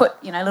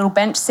put, little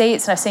bench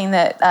seats. I've seen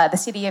that the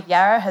City of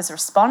Yarra has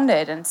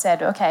responded and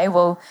said, okay,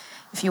 well,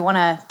 if you want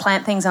to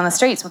plant things on the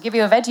streets, we'll give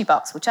you a veggie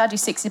box. We'll charge you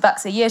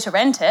 $60 a year to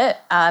rent it.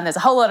 And there's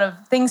a whole lot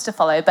of things to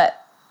follow.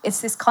 But it's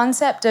this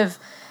concept of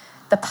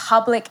the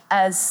public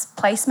as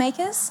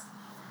placemakers,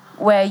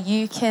 where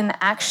you can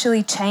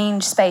actually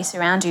change space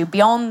around you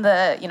beyond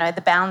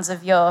the bounds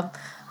of your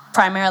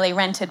primarily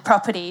rented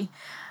property.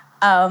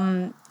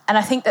 And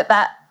I think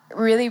that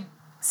really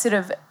sort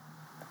of,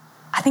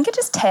 I think it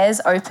just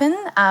tears open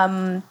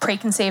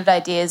preconceived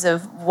ideas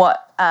of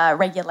what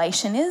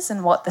regulation is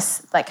and what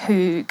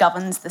who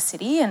governs the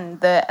city, and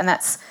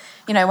that's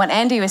what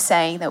Andy was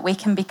saying, that we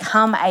can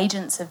become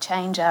agents of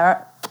change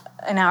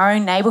in our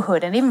own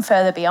neighbourhood and even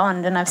further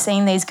beyond. And I've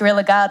seen these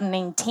guerrilla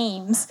gardening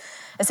teams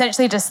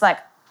essentially just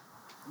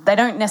they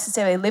don't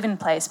necessarily live in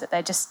place, but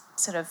they just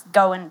sort of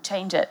go and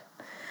change it.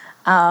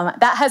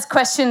 That has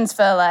questions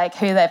for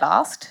who they've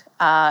asked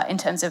in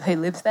terms of who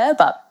lives there,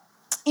 but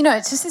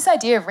it's just this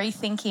idea of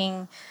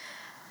rethinking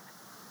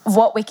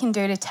what we can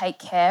do to take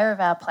care of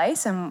our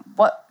place and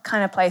what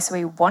kind of place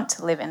we want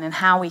to live in and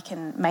how we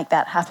can make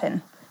that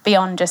happen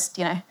beyond just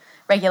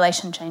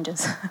regulation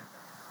changes.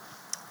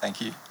 Thank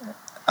you.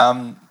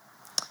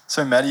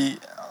 So Maddie,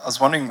 I was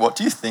wondering, what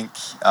do you think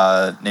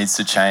needs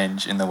to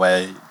change in the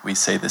way we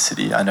see the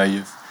city? I know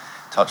you've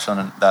touched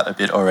on that a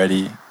bit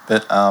already,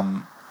 but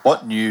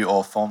what new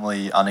or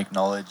formerly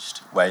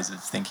unacknowledged ways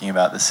of thinking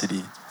about the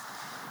city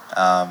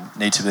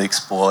need to be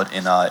explored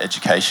in our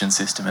education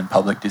system and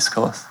public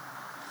discourse?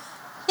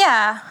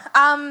 Yeah.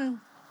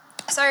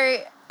 So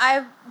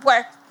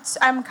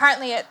I'm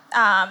currently at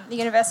the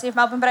University of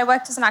Melbourne, but I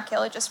worked as an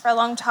archaeologist for a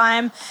long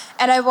time,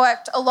 and I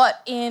worked a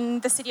lot in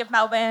the City of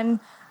Melbourne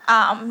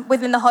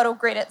within the Hoddle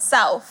grid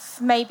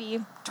itself,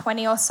 maybe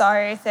 20 or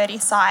so, 30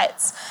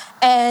 sites.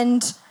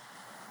 And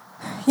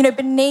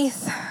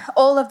beneath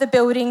all of the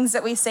buildings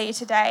that we see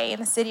today in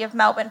the City of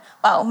Melbourne,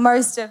 well,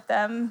 most of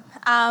them,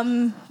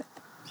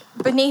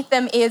 beneath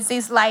them is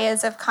these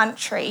layers of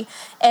country.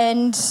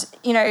 And,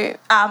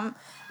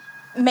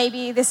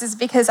 maybe this is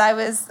because I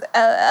was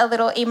a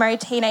little emo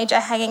teenager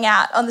hanging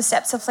out on the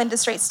steps of Flinders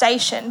Street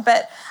Station,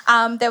 but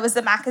there was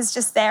the Macca's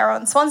just there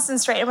on Swanston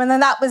Street. And when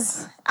that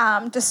was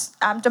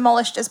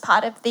demolished as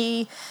part of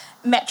the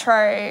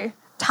Metro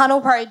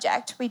tunnel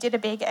project, we did a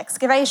big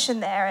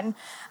excavation there, and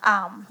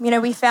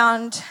we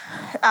found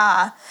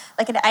an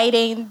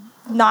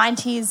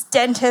 1890s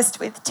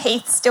dentist with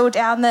teeth still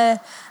down the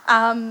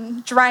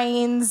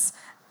drains,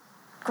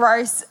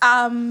 gross.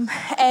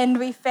 And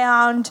we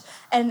found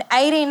an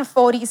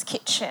 1840s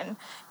kitchen.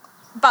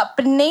 But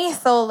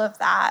beneath all of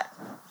that,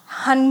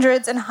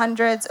 hundreds and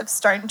hundreds of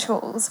stone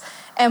tools.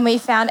 And we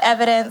found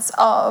evidence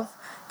of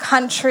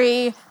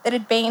country that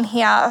had been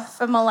here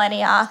for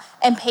millennia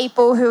and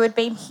people who had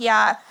been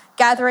here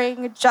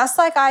gathering just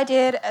like I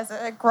did as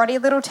a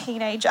grotty little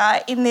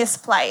teenager in this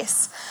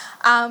place.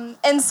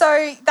 And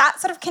so that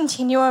sort of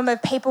continuum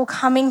of people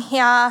coming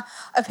here,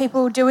 of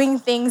people doing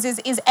things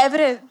is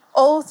evident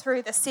all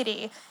through the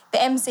city. The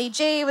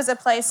MCG was a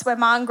place where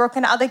Marngrook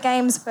and other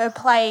games were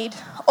played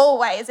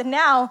always, and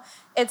now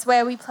it's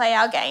where we play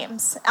our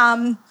games.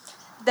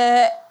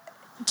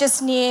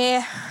 Just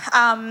near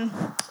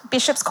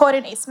Bishop's Court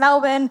in East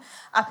Melbourne,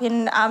 up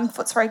in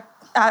Footscray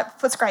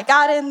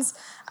Gardens,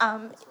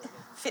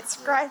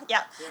 Fitzroy,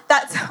 yeah.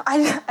 That's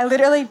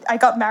I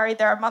got married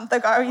there a month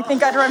ago. You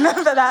think I'd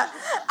remember that?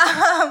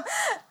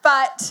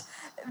 But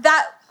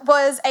that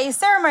was a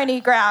ceremony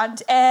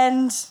ground,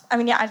 and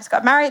I just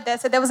got married there,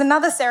 so there was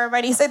another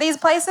ceremony. So these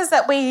places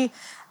that we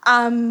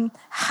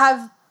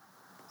have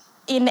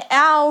in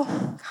our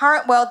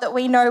current world that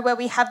we know where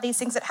we have these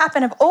things that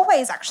happen have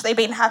always actually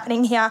been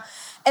happening here.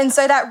 And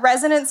so that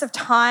resonance of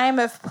time,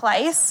 of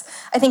place,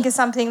 I think is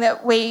something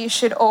that we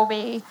should all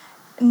be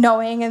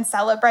knowing and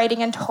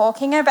celebrating and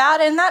talking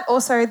about. And that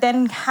also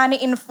then can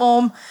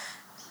inform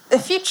the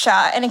future,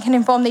 and it can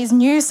inform these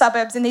new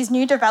suburbs and these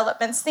new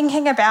developments,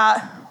 thinking about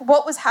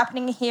what was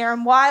happening here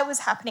and why it was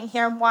happening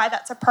here and why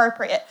that's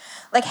appropriate.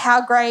 Like,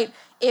 how great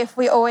if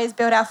we always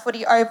build our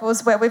footy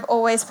ovals where we've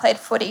always played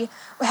footy.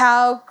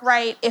 How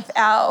great if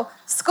our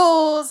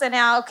schools and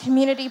our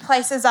community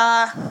places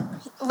are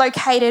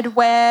located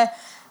where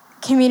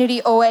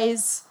community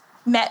always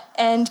met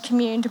and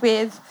communed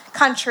with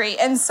country.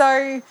 And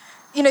so,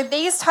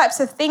 these types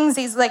of things,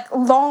 these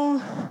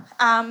long,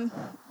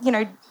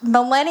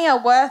 millennia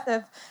worth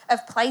of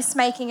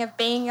placemaking, of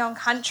being on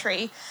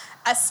country,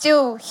 are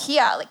still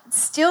here,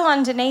 still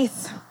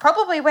underneath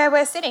probably where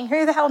we're sitting.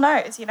 Who the hell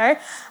knows,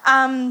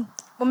 Well,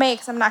 me,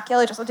 because I'm an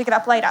archaeologist, I'll dig it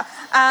up later.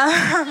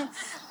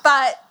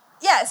 But,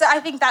 yeah, so I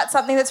think that's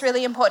something that's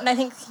really important. I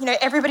think,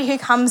 everybody who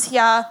comes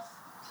here,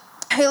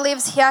 who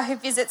lives here, who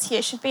visits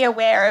here, should be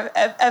aware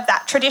of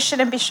that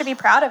tradition and should be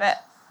proud of it.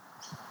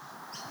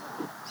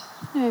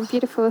 Oh,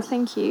 beautiful,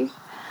 thank you.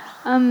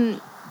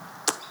 I'm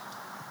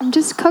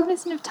just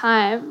cognizant of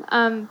time,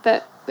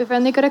 but we've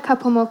only got a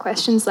couple more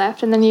questions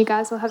left, and then you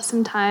guys will have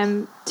some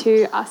time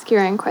to ask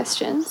your own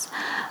questions.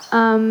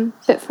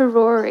 But for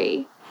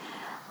Rory,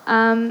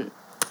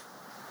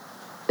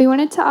 we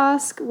wanted to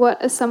ask, what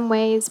are some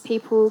ways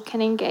people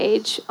can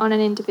engage on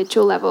an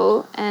individual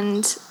level,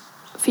 and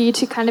for you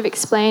to kind of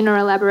explain or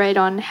elaborate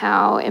on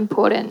how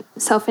important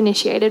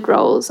self-initiated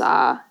roles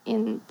are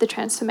in the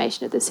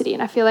transformation of the city.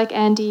 And I feel like,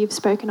 Andy, you've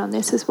spoken on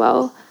this as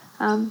well,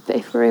 but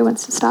if Rory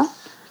wants to start.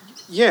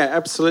 Yeah,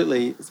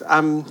 absolutely.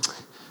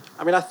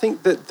 I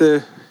think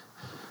that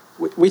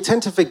we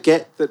tend to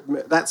forget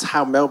that that's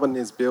how Melbourne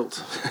is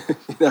built.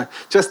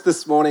 Just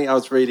this morning I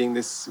was reading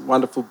this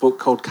wonderful book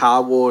called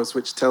Car Wars,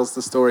 which tells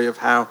the story of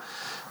how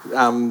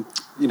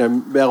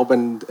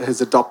Melbourne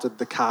has adopted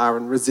the car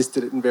and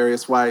resisted it in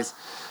various ways.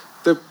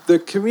 The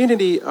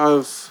community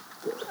of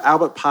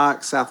Albert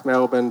Park, South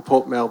Melbourne,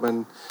 Port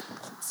Melbourne,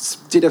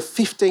 did a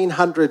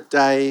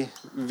 1,500-day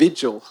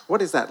vigil.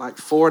 What is that,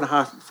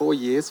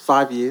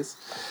 5 years,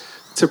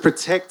 to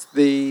protect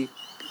the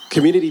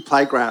community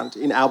playground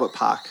in Albert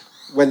Park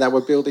when they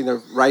were building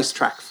a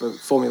racetrack for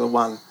Formula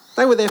One.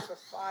 They were there for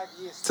 5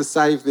 years to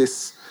save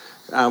this,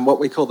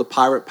 what we call the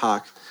Pirate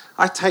Park.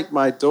 I take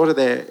my daughter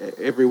there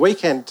every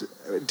weekend,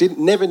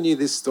 never knew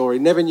this story,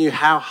 never knew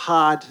how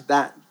hard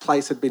that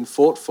place had been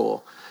fought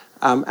for.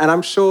 And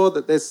I'm sure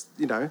that there's,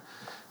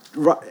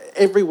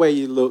 everywhere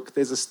you look,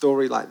 there's a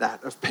story like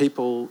that of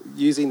people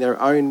using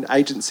their own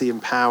agency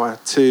and power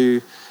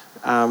to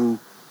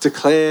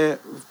declare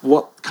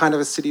what kind of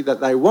a city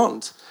that they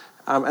want.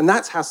 And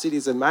that's how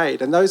cities are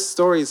made. And those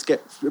stories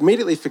get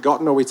immediately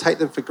forgotten, or we take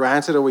them for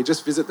granted, or we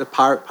just visit the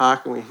Pirate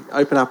Park and we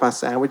open up our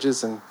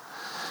sandwiches and,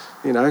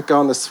 go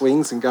on the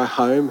swings and go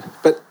home.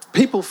 But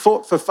people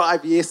fought for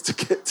 5 years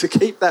to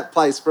keep that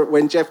place for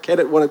when Jeff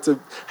Kennett wanted to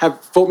have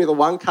Formula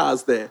One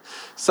cars there.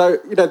 So,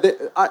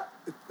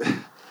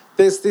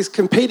 there's these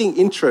competing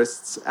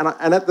interests.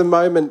 And at the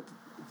moment,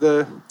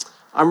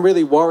 I'm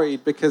really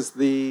worried because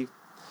I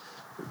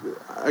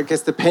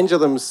guess the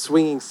pendulum's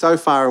swinging so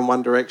far in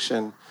one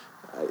direction.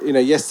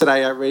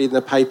 Yesterday I read in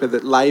the paper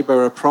that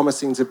Labor are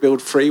promising to build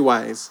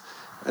freeways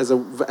as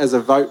a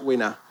vote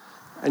winner.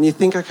 And you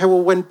think, okay,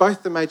 well, when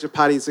both the major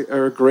parties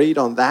are agreed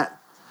on that,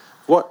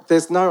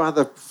 there's no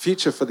other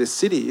future for this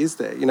city, is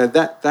there?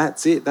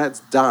 That's it,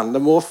 that's done. The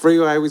more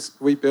freeways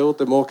we build,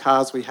 the more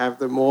cars we have,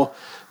 the more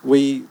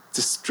we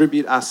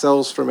distribute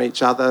ourselves from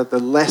each other, the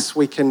less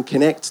we can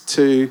connect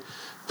to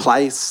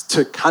place,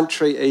 to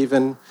country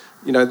even.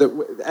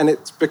 And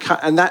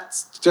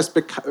that's just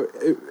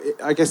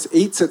I guess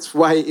eats its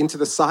way into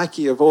the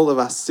psyche of all of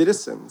us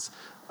citizens,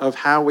 of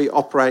how we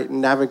operate and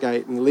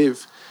navigate and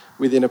live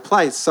within a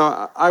place.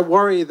 So I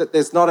worry that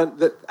there's not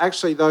that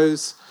actually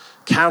those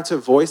counter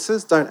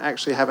voices don't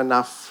actually have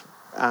enough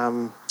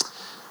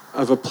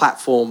of a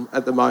platform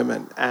at the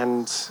moment.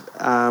 And,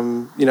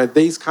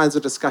 these kinds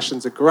of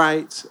discussions are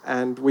great.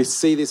 And we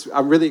see this.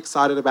 I'm really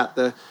excited about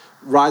the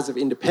rise of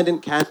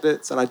independent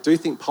candidates. And I do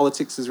think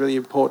politics is really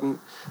important.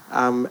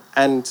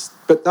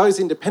 But those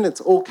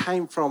independents all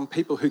came from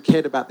people who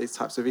cared about these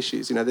types of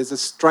issues. There's a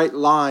straight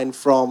line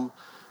from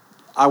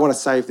I want to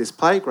save this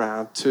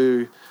playground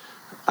to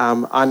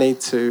I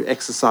need to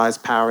exercise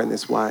power in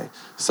this way.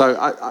 So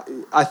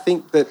I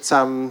think that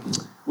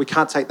we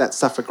can't take that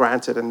stuff for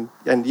granted. And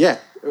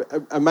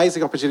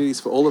amazing opportunities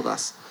for all of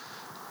us.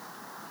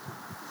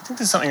 I think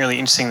there's something really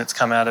interesting that's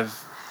come out of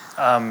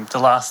the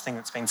last thing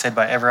that's been said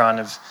by everyone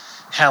of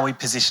how we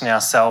position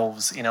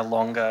ourselves in a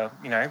longer,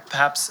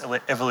 perhaps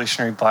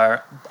evolutionary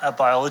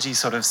biology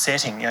sort of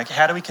setting.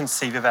 How do we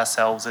conceive of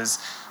ourselves as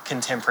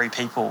contemporary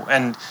people?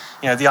 And,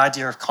 the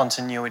idea of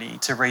continuity,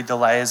 to read the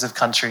layers of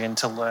country and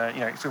to learn,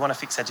 if we want to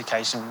fix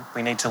education,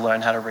 we need to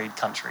learn how to read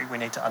country. We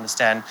need to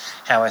understand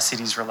how our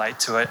cities relate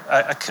to it,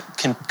 a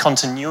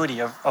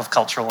continuity of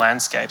cultural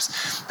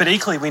landscapes. But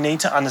equally, we need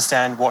to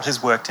understand what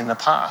has worked in the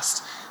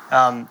past.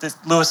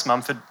 Lewis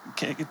Mumford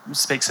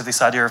speaks of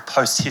this idea of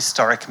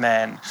post-historic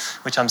man,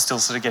 which I'm still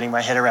sort of getting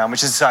my head around,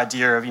 which is this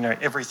idea of,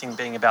 everything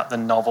being about the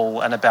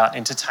novel and about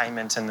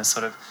entertainment and the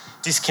sort of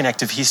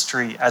disconnect of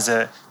history as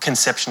a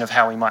conception of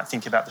how we might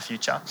think about the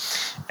future.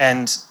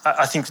 And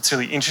I think it's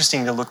really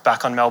interesting to look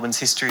back on Melbourne's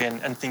history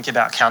and think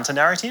about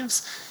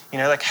counter-narratives.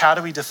 How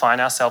do we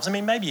define ourselves? I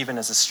mean, maybe even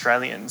as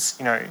Australians,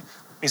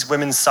 is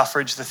women's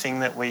suffrage the thing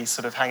that we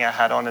sort of hang our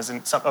hat on as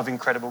of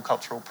incredible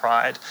cultural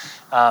pride?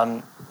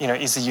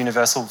 Is the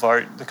universal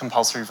vote, the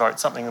compulsory vote,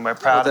 something that we're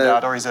proud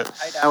about, or is it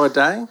 8-hour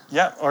day?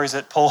 Yeah, or is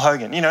it Paul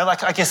Hogan?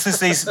 I guess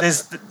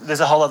there's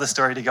a whole other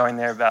story to go in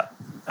there about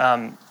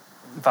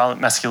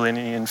violent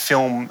masculinity and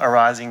film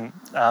arising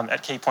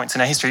at key points in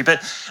our history.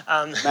 But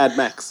Mad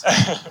Max.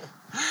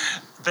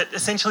 But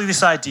essentially,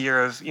 this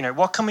idea of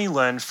what can we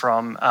learn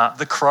from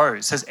the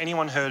Crows? Has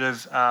anyone heard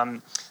of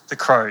the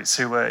Crows,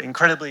 who were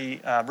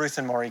incredibly Ruth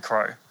and Maury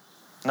Crow?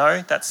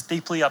 No, that's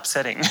deeply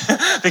upsetting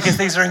because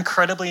these are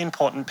incredibly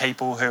important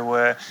people who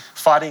were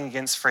fighting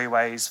against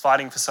freeways,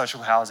 fighting for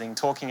social housing,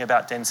 talking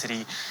about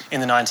density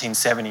in the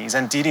 1970s,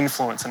 and did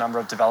influence a number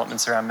of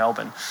developments around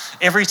Melbourne.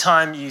 Every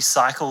time you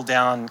cycle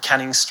down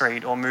Canning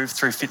Street or move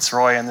through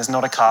Fitzroy and there's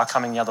not a car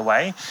coming the other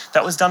way,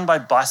 that was done by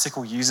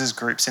bicycle users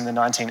groups in the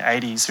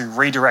 1980s who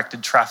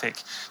redirected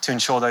traffic to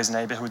ensure those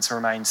neighbourhoods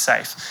remained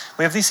safe.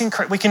 We have this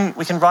we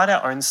can write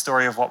our own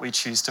story of what we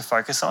choose to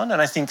focus on,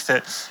 and I think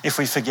that if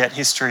we forget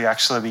history,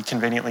 actually we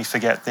conveniently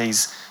forget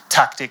these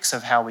tactics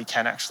of how we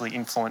can actually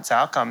influence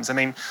outcomes. I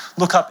mean,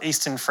 look up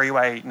Eastern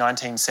Freeway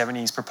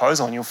 1970s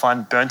proposal and you'll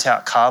find burnt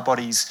out car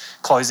bodies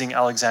closing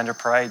Alexandra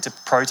Parade to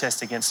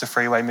protest against a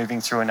freeway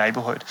moving through a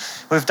neighbourhood.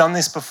 We've done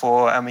this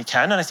before and we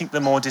can, and I think the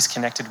more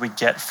disconnected we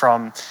get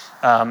from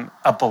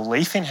a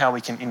belief in how we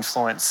can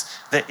influence,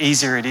 the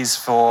easier it is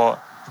for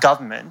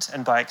government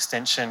and by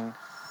extension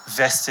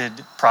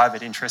vested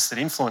private interests that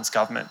influence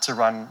government to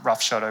run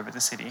roughshod over the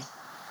city.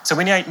 So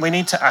we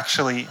need to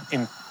actually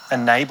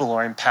enable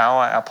or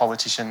empower our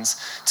politicians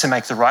to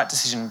make the right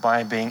decision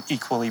by being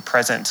equally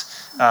present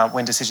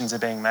when decisions are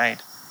being made.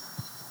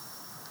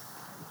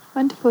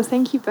 Wonderful.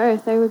 Thank you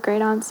both. They were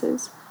great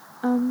answers.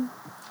 Do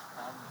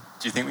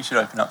you think we should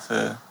open up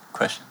for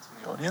questions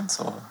from the audience?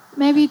 Or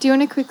maybe, do you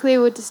want to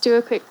we'll just do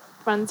a quick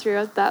run through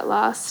of that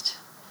last?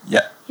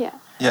 Yeah. Yeah.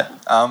 Yeah.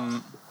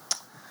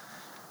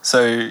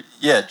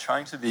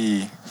 Trying to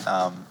be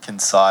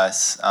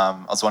concise,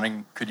 I was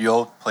wondering, could you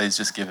all please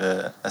just give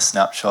a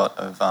snapshot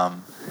of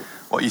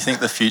what you think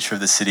the future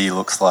of the city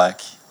looks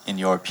like, in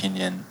your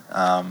opinion,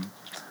 or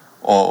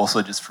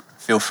also just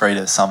feel free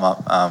to sum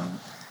up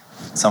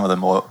some of the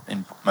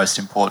most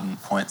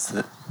important points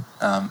that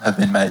have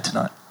been made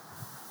tonight.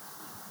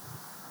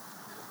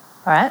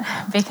 All right,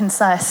 be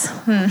concise.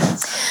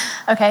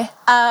 Okay.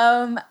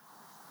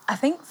 I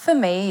think for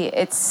me,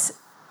 it's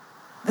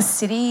the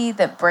city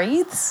that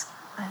breathes.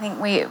 I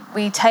think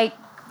we take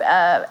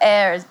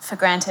air for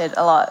granted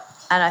a lot,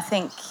 and I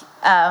think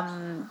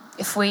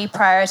if we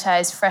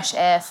prioritise fresh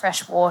air,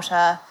 fresh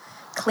water,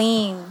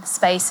 clean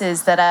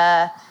spaces that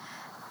are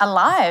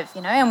alive,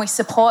 and we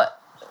support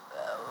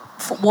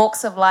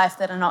walks of life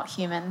that are not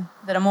human,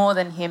 that are more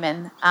than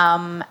human,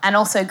 and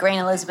also Green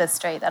Elizabeth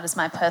Street. That is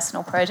my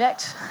personal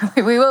project.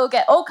 We will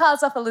get all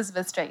cars off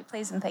Elizabeth Street,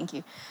 please and thank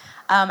you,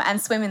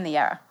 and swim in the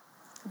Yarra.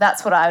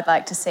 That's what I would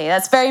like to see.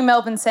 That's very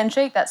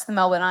Melbourne-centric. That's the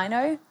Melbourne I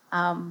know.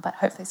 But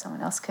hopefully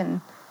someone else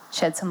can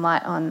shed some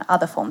light on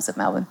other forms of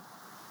Melbourne.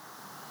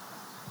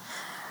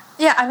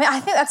 Yeah,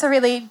 I think that's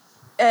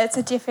it's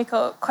a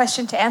difficult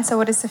question to answer.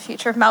 What is the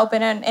future of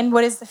Melbourne and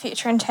what is the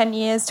future in 10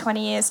 years,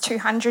 20 years,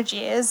 200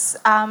 years?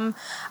 I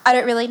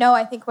don't really know.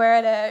 I think we're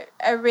at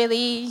a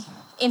really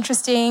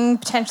interesting,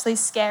 potentially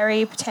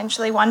scary,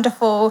 potentially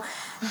wonderful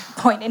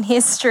point in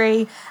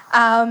history.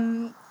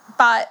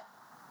 But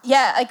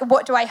yeah,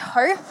 what do I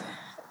hope?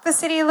 the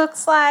city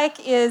looks like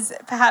is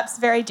perhaps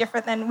very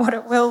different than what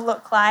it will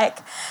look like.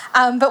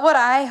 But what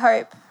I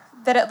hope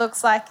that it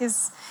looks like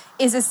is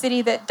a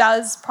city that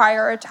does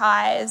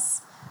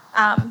prioritise,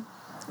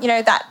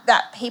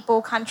 that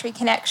people-country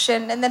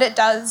connection, and that it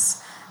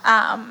does,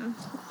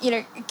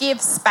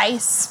 give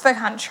space for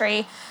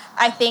country.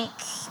 I think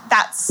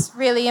that's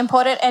really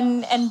important,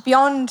 and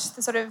beyond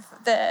the sort of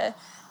the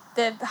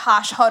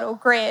harsh huddle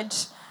grid,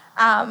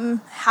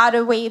 how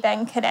do we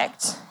then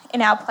connect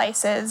in our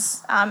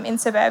places in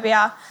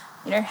suburbia?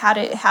 How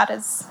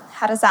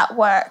does that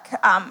work?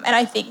 And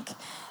I think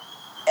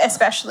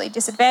especially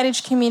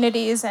disadvantaged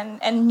communities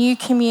and new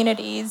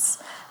communities,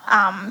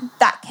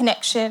 that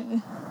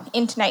connection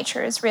into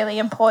nature is really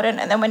important.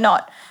 And then we're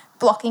not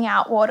blocking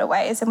out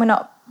waterways and we're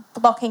not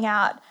blocking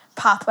out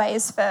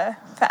pathways for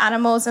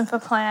animals and for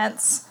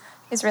plants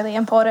is really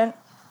important.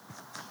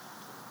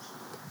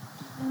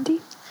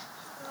 Andy?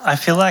 I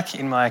feel like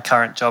in my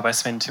current job I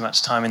spend too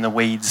much time in the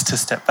weeds to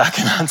step back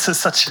and answer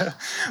such a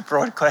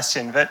broad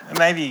question. But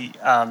maybe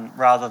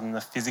rather than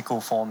the physical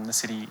form the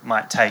city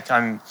might take,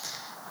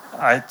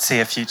 I see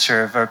a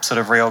future of a sort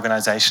of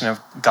reorganisation of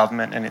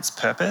government and its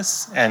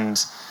purpose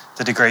and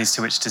the degrees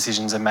to which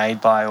decisions are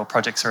made by or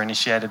projects are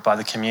initiated by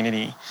the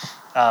community.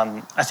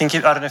 I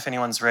don't know if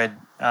anyone's read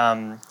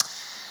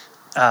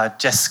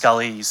Jess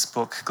Scully's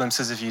book,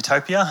 Glimpses of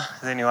Utopia.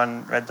 Has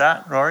anyone read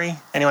that? Rory?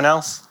 Anyone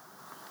else?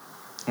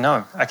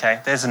 No?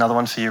 Okay, there's another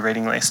one for your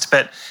reading list.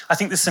 But I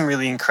think there's some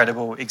really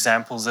incredible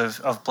examples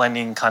of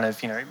blending kind of,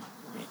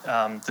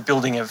 the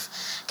building of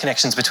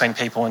connections between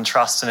people and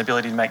trust and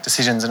ability to make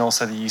decisions, and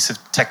also the use of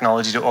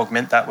technology to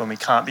augment that when we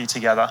can't be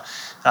together.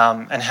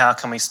 And how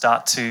can we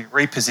start to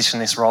reposition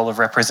this role of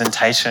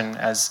representation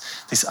as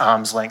this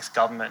arm's length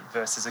government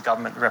versus a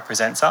government that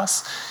represents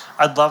us?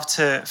 I'd love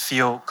to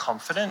feel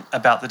confident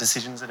about the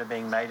decisions that are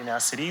being made in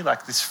our city,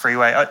 like this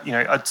freeway.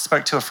 I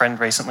spoke to a friend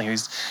recently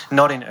who's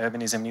not in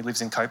urbanism and he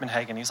lives in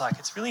Copenhagen. He's like,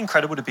 it's really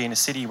incredible to be in a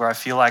city where I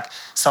feel like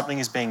something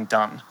is being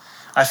done.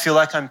 I feel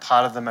like I'm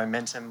part of the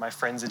momentum. My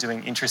friends are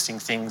doing interesting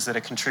things that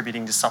are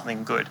contributing to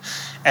something good.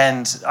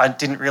 And I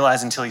didn't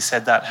realise until he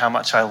said that how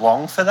much I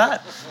long for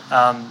that.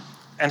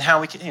 And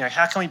how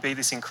can we be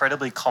this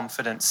incredibly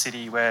confident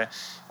city where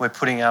we're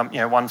putting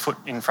one foot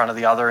in front of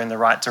the other in the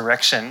right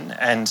direction?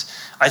 And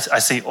I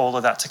see all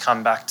of that to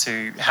come back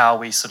to how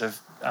we sort of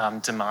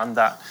demand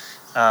that.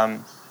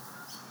 I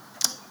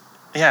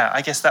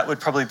guess that would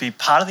probably be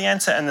part of the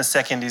answer. And the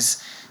second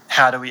is,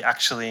 how do we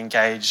actually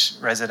engage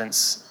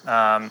residents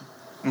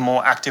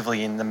more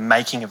actively in the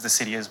making of the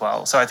city as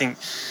well? So I think,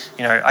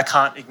 I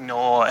can't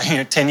ignore,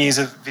 10 years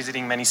of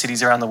visiting many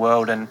cities around the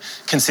world, and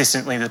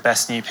consistently the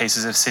best new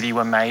pieces of city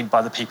were made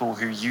by the people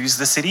who use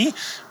the city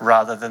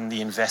rather than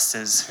the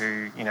investors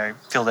who,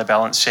 fill their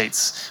balance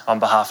sheets on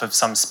behalf of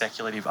some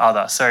speculative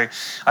other. So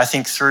I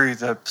think through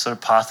the sort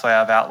of pathway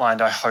I've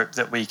outlined, I hope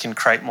that we can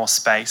create more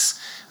space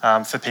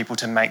for people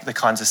to make the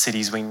kinds of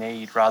cities we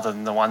need rather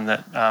than the one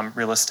that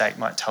real estate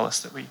might tell us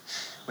that we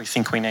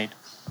think we need.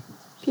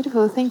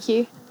 Beautiful, thank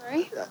you.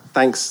 Rory?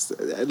 Thanks,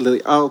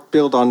 Lily. I'll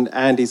build on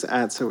Andy's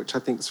answer, which I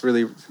think is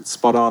really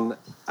spot on.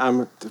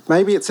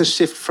 Maybe it's a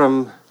shift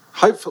from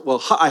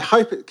I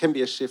hope it can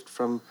be a shift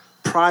from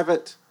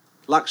private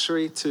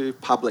luxury to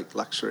public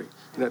luxury.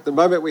 At the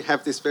moment we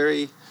have this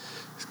very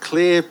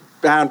clear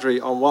boundary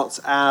on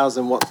what's ours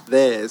and what's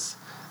theirs,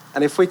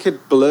 and if we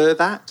could blur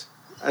that,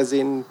 as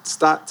in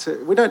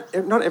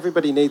not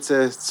everybody needs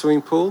a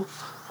swimming pool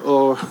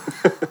or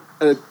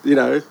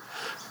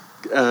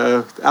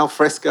al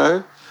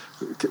fresco.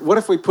 What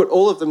if we put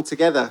all of them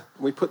together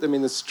and we put them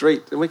in the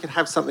street, and we could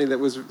have something that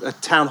was a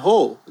town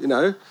hall,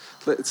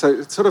 So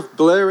it's sort of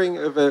blurring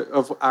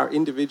of our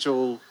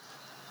individual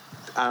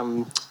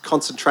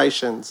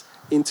concentrations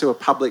into a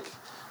public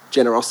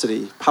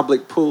generosity,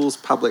 public pools,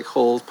 public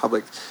halls,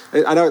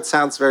 I know it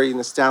sounds very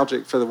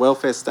nostalgic for the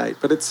welfare state,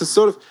 but it's a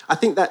sort of, I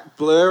think that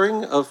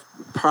blurring of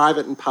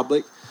private and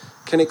public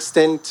can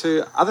extend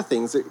to other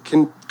things. It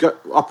can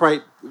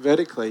operate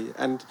vertically,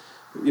 and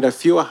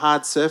fewer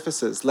hard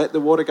surfaces. Let the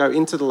water go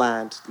into the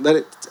land. Let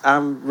it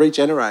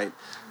regenerate.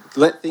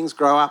 Let things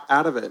grow up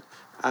out of it.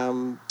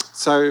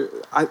 So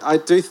I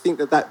do think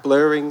that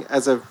blurring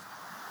as a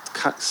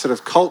sort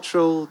of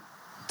cultural,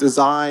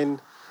 design,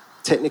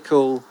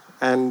 technical,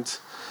 and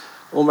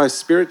almost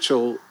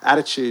spiritual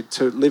attitude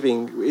to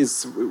living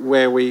is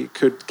where we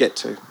could get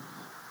to.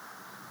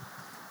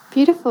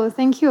 Beautiful.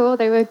 Thank you all.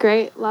 They were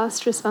great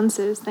last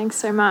responses. Thanks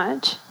so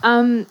much.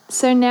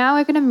 So now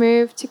we're going to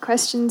move to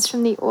questions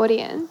from the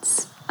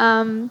audience.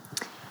 You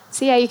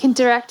can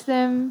direct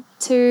them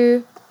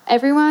to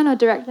everyone or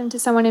direct them to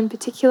someone in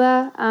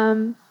particular.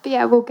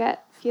 We'll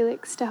get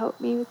Felix to help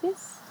me with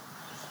this.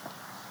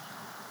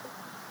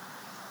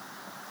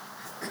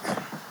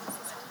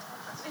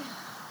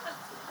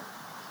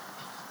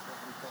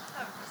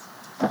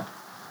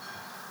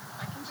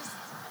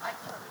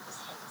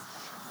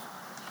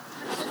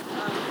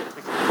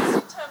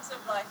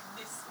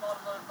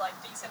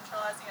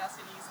 Decentralising our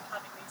cities and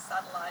having these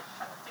satellite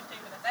kind of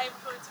 15-minute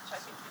neighbourhoods, which I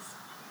think is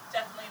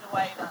definitely the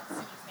way that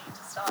cities need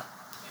to start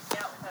moving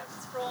out with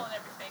urban sprawl and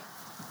everything.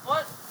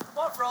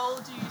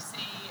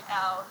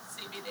 our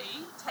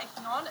CBD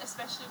taking on,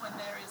 especially when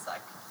there is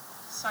like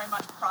so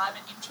much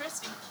private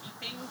interest in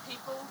keeping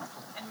people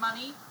and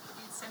money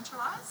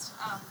centralised.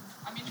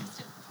 I'm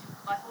interested in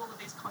like all of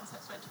these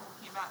concepts we're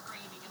talking about,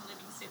 greening and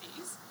living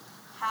cities.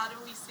 How do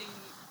we see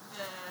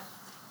the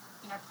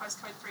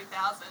postcode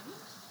 3000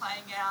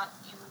 playing out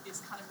in this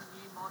kind of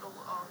new model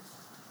of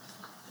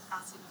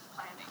our city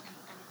planning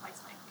and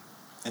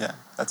placemaking? Yeah,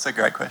 that's a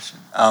great question.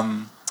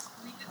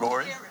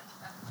 Rory?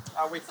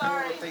 We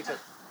can repeat it.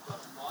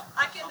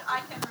 I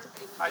can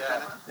repeat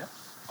it. Yeah.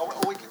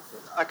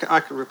 I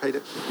can repeat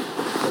it.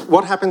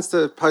 What happens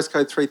to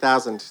postcode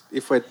 3000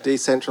 if we're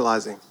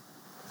decentralising?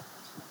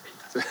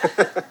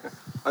 I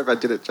hope I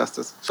did it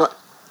justice. Do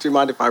you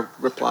mind if I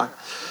reply?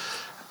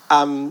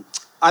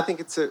 I think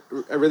it's a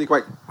really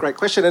great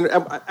question. And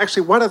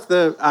actually, one of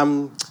the,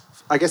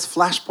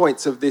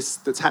 flashpoints of this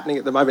that's happening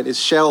at the moment is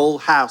Shell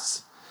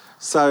House.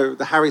 So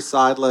the Harry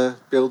Seidler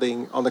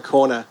building on the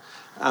corner.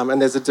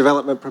 And there's a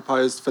development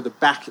proposed for the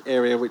back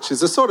area, which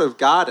is a sort of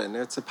garden.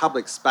 It's a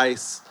public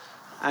space.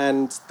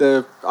 And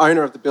the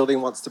owner of the building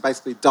wants to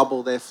basically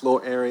double their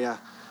floor area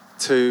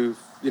to,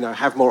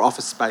 have more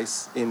office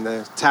space in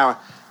the tower.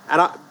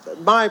 And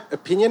my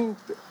opinion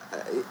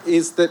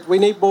is that we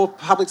need more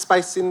public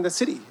space in the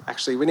city,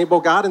 actually. We need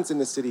more gardens in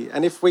the city.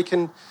 And if we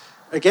can,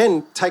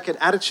 again, take an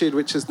attitude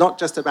which is not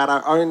just about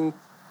our own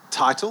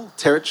title,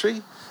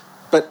 territory,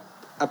 but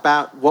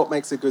about what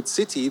makes a good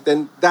city,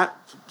 then that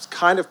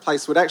kind of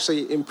place would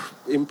actually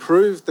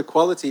improve the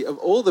quality of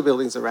all the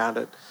buildings around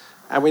it.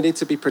 And we need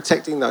to be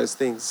protecting those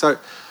things. So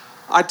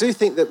I do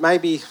think that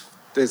maybe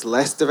there's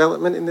less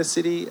development in the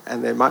city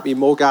and there might be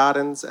more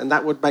gardens, and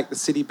that would make the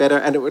city better,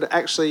 and it would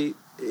actually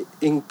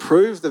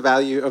improve the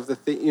value of the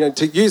thing,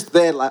 to use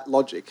their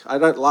logic. I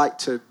don't like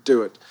to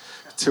do it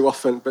too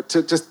often, but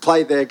to just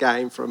play their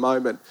game for a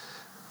moment.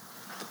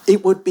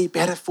 It would be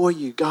better for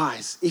you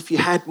guys if you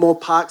had more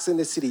parks in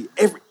the city.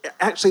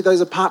 Actually, those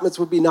apartments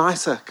would be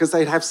nicer because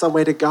they'd have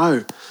somewhere to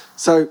go.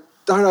 So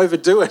don't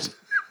overdo it.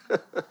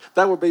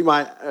 That would be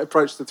my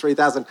approach to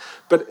 3000.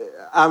 But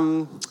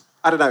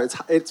I don't know,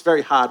 it's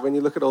very hard when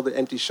you look at all the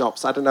empty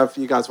shops. I don't know if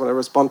you guys want to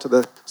respond to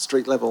the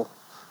street level.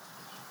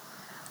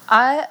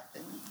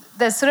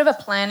 There's sort of a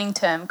planning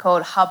term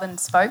called hub and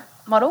spoke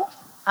model.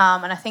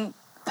 And I think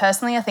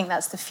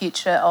that's the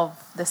future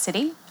of the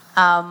city,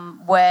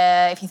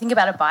 where if you think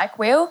about a bike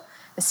wheel,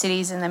 the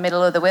city's in the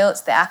middle of the wheel,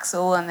 it's the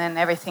axle, and then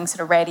everything sort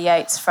of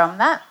radiates from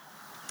that.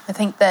 I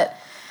think that,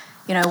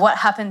 what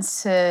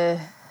happens to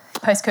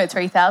postcode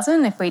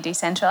 3000 if we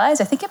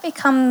decentralise, I think it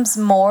becomes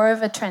more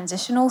of a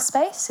transitional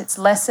space. It's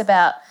less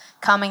about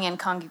coming and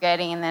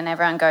congregating and then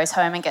everyone goes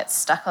home and gets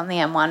stuck on the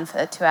M1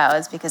 for 2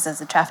 hours because there's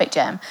a traffic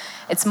jam.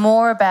 It's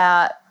more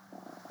about,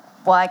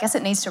 I guess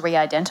it needs to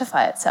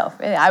re-identify itself,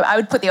 really. I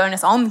would put the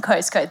onus on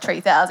postcode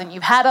 3000.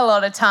 You've had a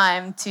lot of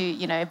time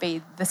to,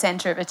 be the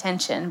centre of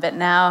attention, but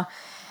now,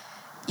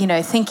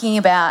 thinking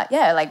about,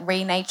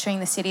 renaturing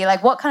the city,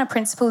 what kind of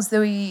principles do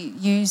we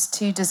use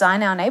to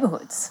design our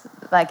neighbourhoods?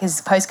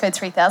 Is postcode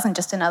 3000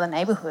 just another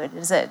neighbourhood?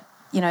 Is it,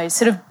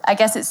 I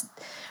guess it's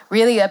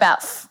really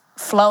about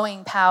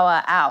flowing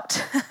power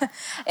out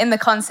in the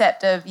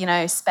concept of,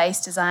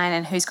 space design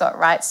and who's got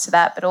rights to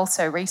that, but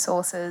also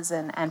resources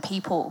and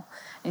people.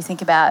 And you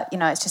think about,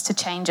 it's just a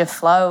change of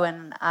flow,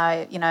 and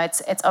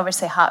it's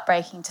obviously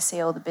heartbreaking to see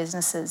all the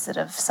businesses that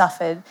have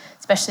suffered,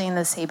 especially in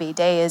the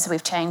CBD, as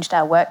we've changed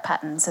our work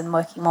patterns and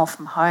working more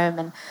from home.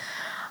 And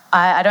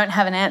I don't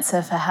have an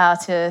answer for how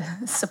to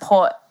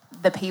support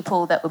the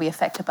people that will be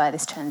affected by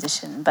this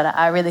transition, but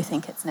I really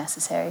think it's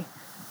necessary.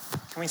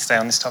 Can we stay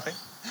on this topic?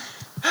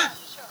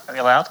 Are we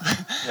allowed?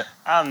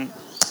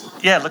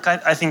 Yeah. Look,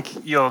 I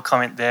think your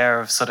comment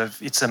there of sort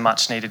of it's a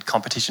much-needed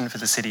competition for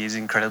the city is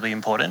incredibly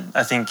important.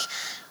 I think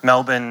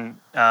Melbourne,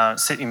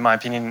 in my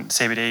opinion,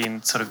 CBD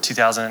in sort of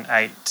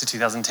 2008 to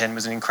 2010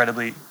 was an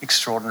incredibly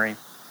extraordinary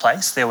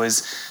place. There was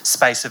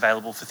space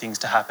available for things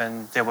to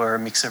happen. There were a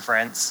mix of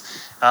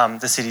rents.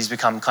 The city's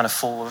become kind of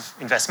full of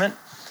investment.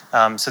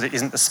 So there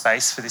isn't the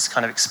space for this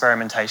kind of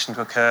experimentation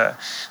to occur.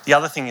 The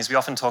other thing is we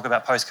often talk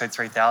about postcode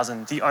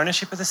 3000. The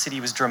ownership of the city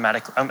was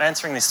dramatic. I'm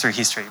answering this through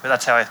history, but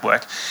that's how I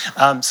work.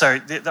 So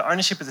the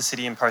ownership of the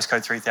city in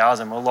postcode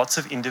 3000 were lots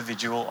of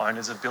individual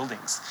owners of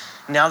buildings.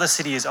 Now the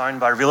city is owned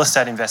by real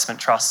estate investment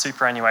trusts,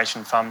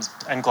 superannuation funds,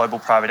 and global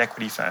private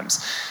equity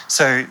firms.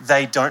 So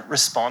they don't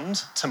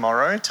respond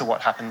tomorrow to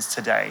what happens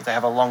today. They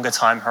have a longer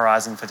time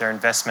horizon for their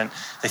investment.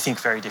 They think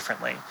very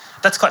differently.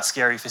 That's quite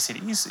scary for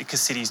cities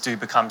because cities do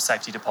become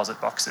safety deposit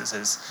boxes,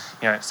 as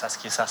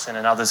Saskia Sassen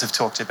and others have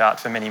talked about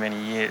for many,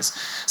 many years.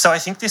 So I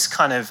think this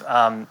kind of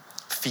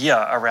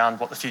fear around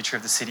what the future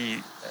of the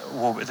city,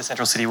 the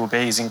central city will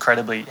be, is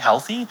incredibly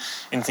healthy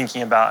in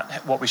thinking about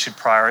what we should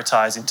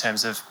prioritise in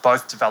terms of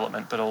both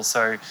development but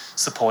also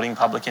supporting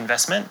public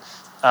investment.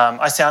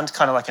 I sound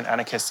kind of like an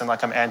anarchist and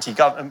like I'm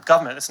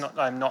anti-government.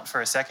 I'm not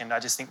for a second. I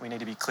just think we need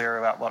to be clear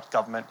about what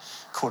government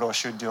could or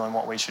should do and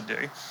what we should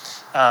do.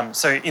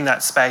 So in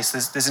that space,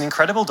 there's an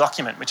incredible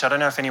document, which I don't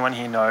know if anyone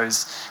here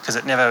knows because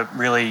it never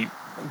really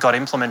got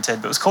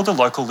implemented, but it was called the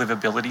Local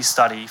Livability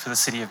Study for the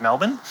City of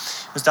Melbourne.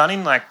 It was done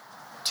in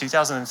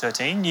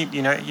 2013.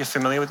 You know, you're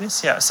familiar with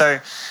this? Yeah. So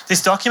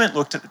this document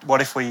looked at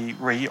what if we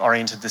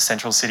reoriented the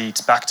central city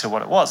back to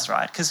what it was,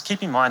 right? Because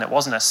keep in mind, it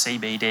wasn't a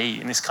CBD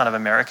in this kind of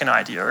American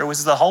idea. It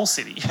was the whole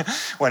city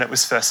when it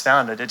was first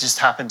founded. It just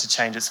happened to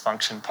change its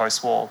function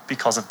post-war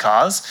because of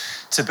cars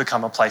to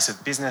become a place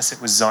of business. It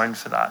was zoned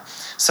for that.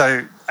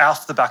 So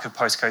off the back of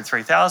Postcode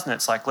 3000,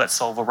 it's like, let's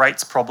solve a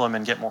rates problem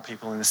and get more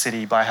people in the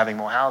city by having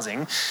more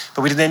housing.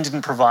 But we then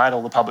didn't provide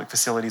all the public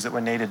facilities that were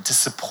needed to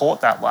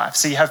support that life.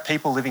 So you have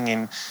people living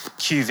in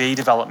QV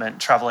development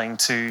travelling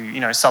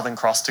to, Southern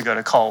Cross to go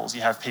to Coles.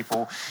 You have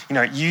people,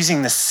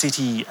 using the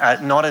city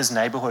not as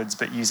neighbourhoods,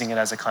 but using it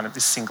as a kind of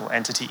this single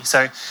entity.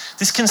 So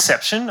this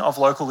conception of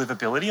local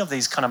livability, of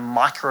these kind of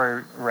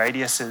micro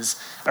radiuses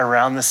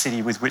around the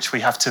city with which we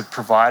have to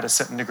provide a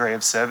certain degree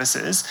of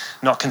services,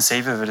 not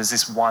conceive of it as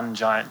this one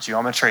giant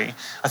geometry,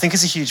 I think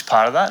is a huge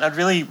part of that. And I'd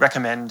really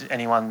recommend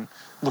anyone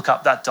look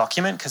up that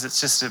document because it's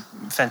just a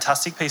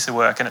fantastic piece of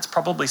work and it's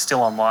probably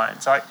still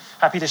online. So I'm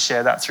happy to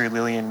share that through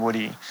Lily and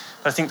Woody.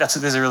 But I think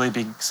there's a really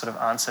big sort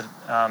of answer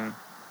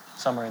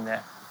somewhere in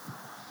there.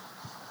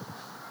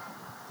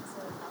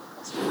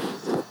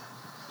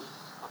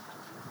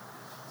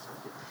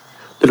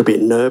 A little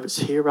bit nervous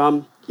here.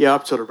 I've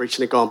sort of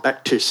recently gone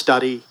back to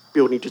study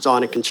building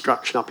design and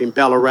construction up in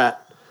Ballarat,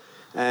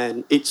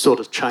 and it's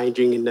sort of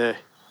changing in the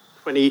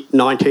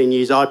 19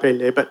 years I've been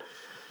there. But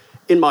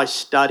in my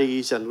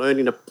studies and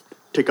learning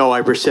to go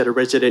over a set of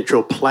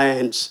residential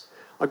plans,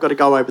 I've got to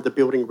go over the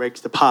building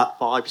regs, the Part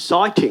 5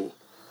 siting,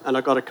 and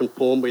I've got to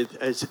conform with,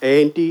 as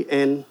Andy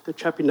and the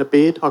chap in the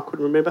beard, I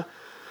couldn't remember,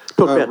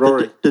 talk about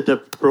Rory.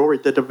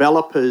 the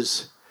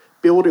developers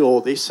building all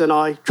this, and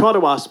I try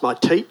to ask my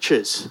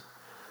teachers,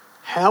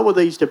 how are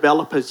these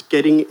developers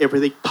getting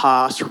everything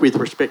passed with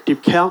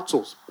respective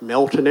councils,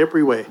 Melton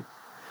everywhere,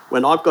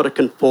 when I've got to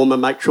conform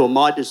and make sure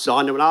my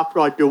design, and after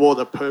I do all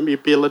the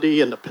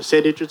permeability and the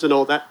percentages and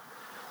all that,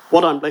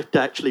 what I'm left to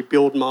actually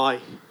build my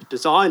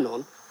design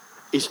on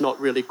is not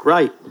really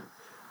great.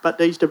 But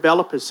these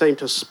developers seem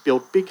to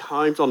build big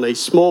homes on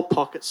these small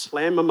pockets,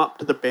 slam them up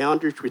to the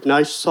boundaries with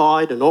no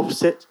side and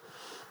offsets.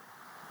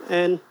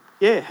 And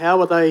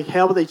how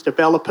are these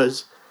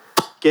developers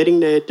getting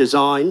their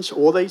designs,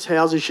 all these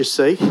houses you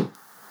see,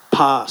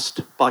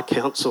 passed by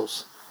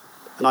councils?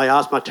 And I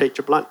asked my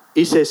teacher, Blunt,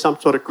 is there some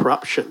sort of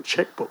corruption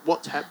checkbook?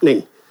 What's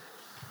happening?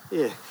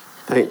 Yeah,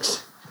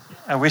 thanks.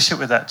 I wish it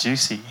were that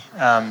juicy.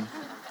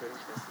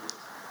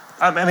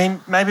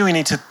 Maybe we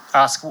need to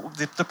ask,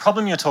 the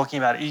problem you're talking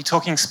about, are you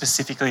talking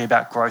specifically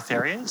about growth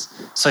areas?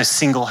 So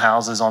single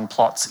houses on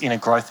plots in a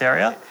growth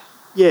area?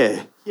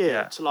 Yeah.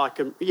 It's like,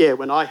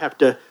 when I have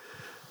to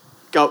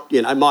go,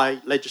 my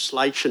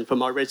legislation for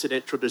my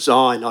residential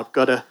design, I've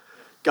got to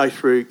go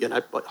through,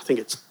 I think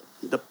it's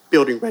the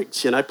building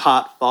regs,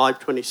 Part 5,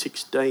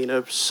 2016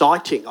 of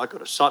siting. I've got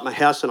to site my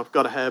house and I've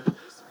got to have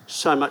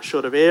so much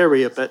sort of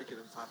area, but...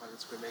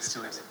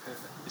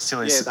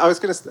 Still is.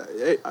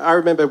 Yeah, I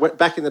remember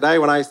back in the day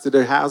when I used to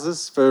do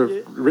houses for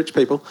rich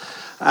people,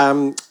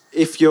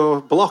 if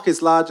your block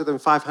is larger than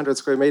 500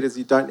 square metres,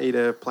 you don't need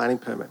a planning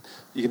permit.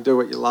 You can do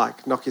what you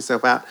like, knock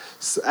yourself out.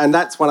 And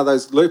that's one of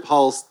those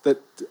loopholes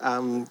that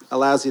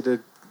allows you to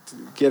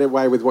get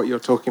away with what you're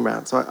talking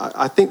about. So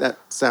I think that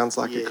sounds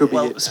like it could be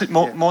it.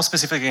 More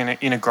specifically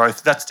in a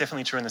growth, that's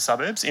definitely true in the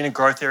suburbs. In a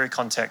growth area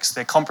context,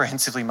 they're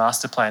comprehensively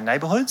master planned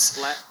neighbourhoods.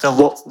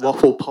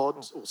 Waffle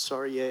pods,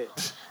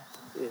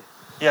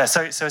 Yeah,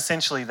 so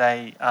essentially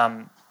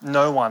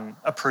no one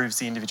approves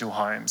the individual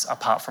homes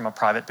apart from a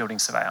private building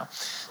surveyor.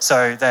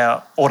 So they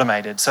are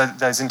automated. So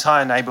those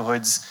entire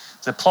neighbourhoods,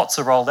 the plots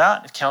are rolled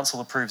out, if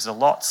council approves the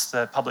lots,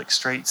 the public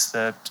streets,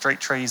 the street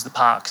trees, the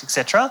parks,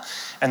 etc.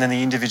 And then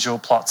the individual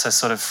plots are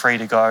sort of free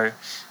to go.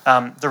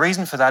 The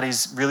reason for that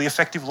is really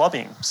effective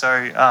lobbying.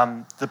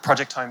 So the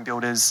project home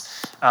builders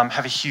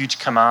have a huge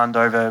command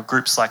over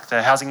groups like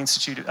the Housing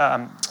Institute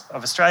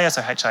of Australia,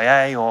 so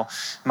HIA, or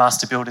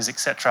Master Builders,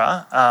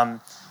 etc.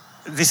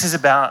 This is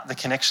about the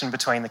connection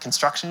between the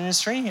construction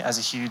industry as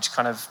a huge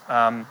kind of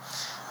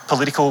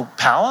political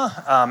power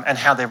and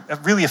how they're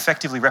really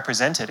effectively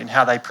represented in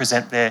how they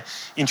present their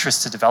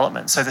interest to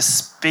development. So the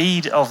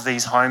speed of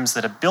these homes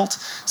that are built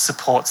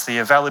supports the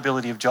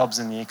availability of jobs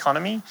in the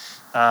economy,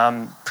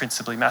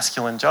 principally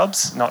masculine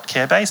jobs, not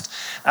care-based,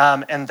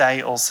 and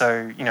they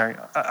also,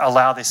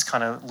 allow this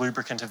kind of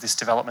lubricant of this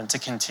development to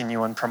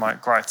continue and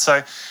promote growth.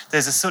 So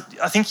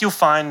I think you'll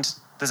find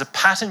there's a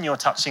pattern you're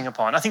touching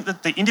upon. I think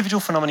that the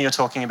individual phenomena you're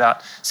talking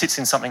about sits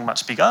in something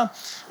much bigger,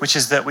 which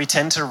is that we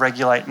tend to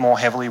regulate more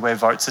heavily where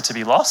votes are to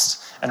be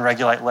lost and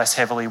regulate less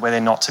heavily where they're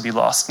not to be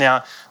lost.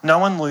 Now, no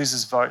one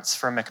loses votes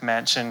for a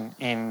McMansion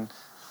in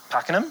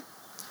Pakenham.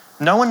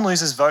 No one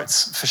loses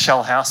votes for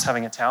Shell House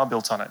having a tower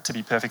built on it, to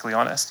be perfectly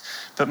honest.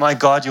 But my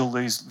God, you'll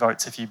lose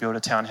votes if you build a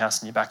townhouse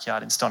in your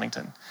backyard in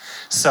Stonington.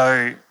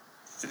 So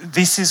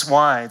this is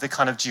why the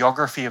kind of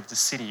geography of the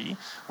city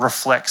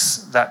reflects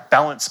that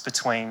balance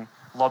between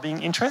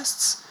lobbying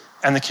interests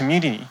and the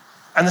community.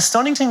 And the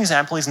Stonington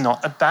example is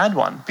not a bad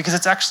one because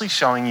it's actually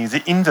showing you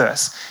the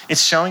inverse.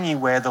 It's showing you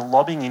where the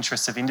lobbying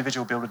interests of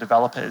individual builder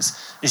developers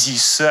is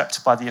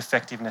usurped by the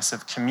effectiveness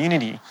of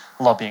community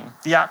lobbying.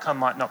 The outcome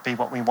might not be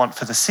what we want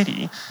for the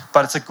city,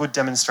 but it's a good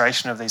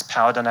demonstration of these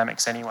power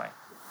dynamics anyway.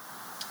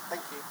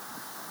 Thank you.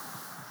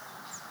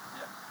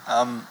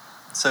 Yeah.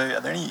 So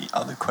are there any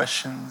other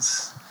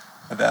questions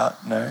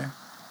about no?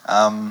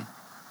 Well,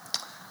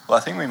 I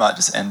think we might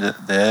just end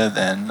it there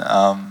then.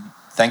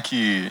 Thank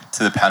you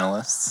to the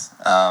panellists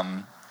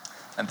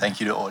and thank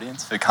you to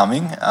audience for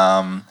coming.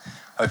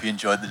 Hope you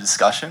enjoyed the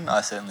discussion. I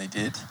certainly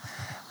did.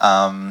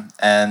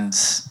 And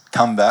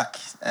come back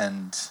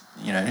and,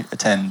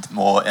 attend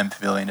more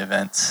MPavilion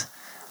events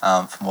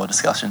for more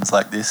discussions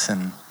like this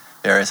and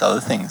various other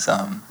things.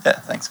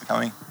 Thanks for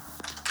coming.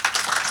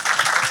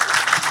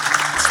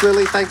 Thanks,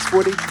 Lily. Thanks,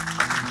 Woody.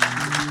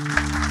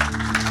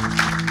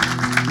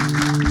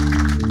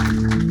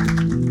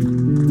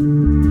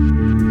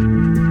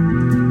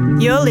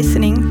 You're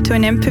listening to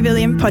an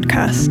MPavilion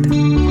podcast.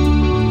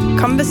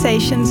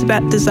 Conversations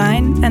about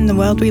design and the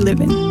world we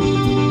live in.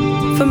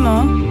 For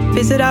more,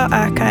 visit our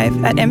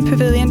archive at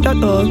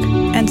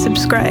mpavilion.org and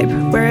subscribe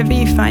wherever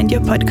you find your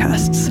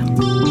podcasts.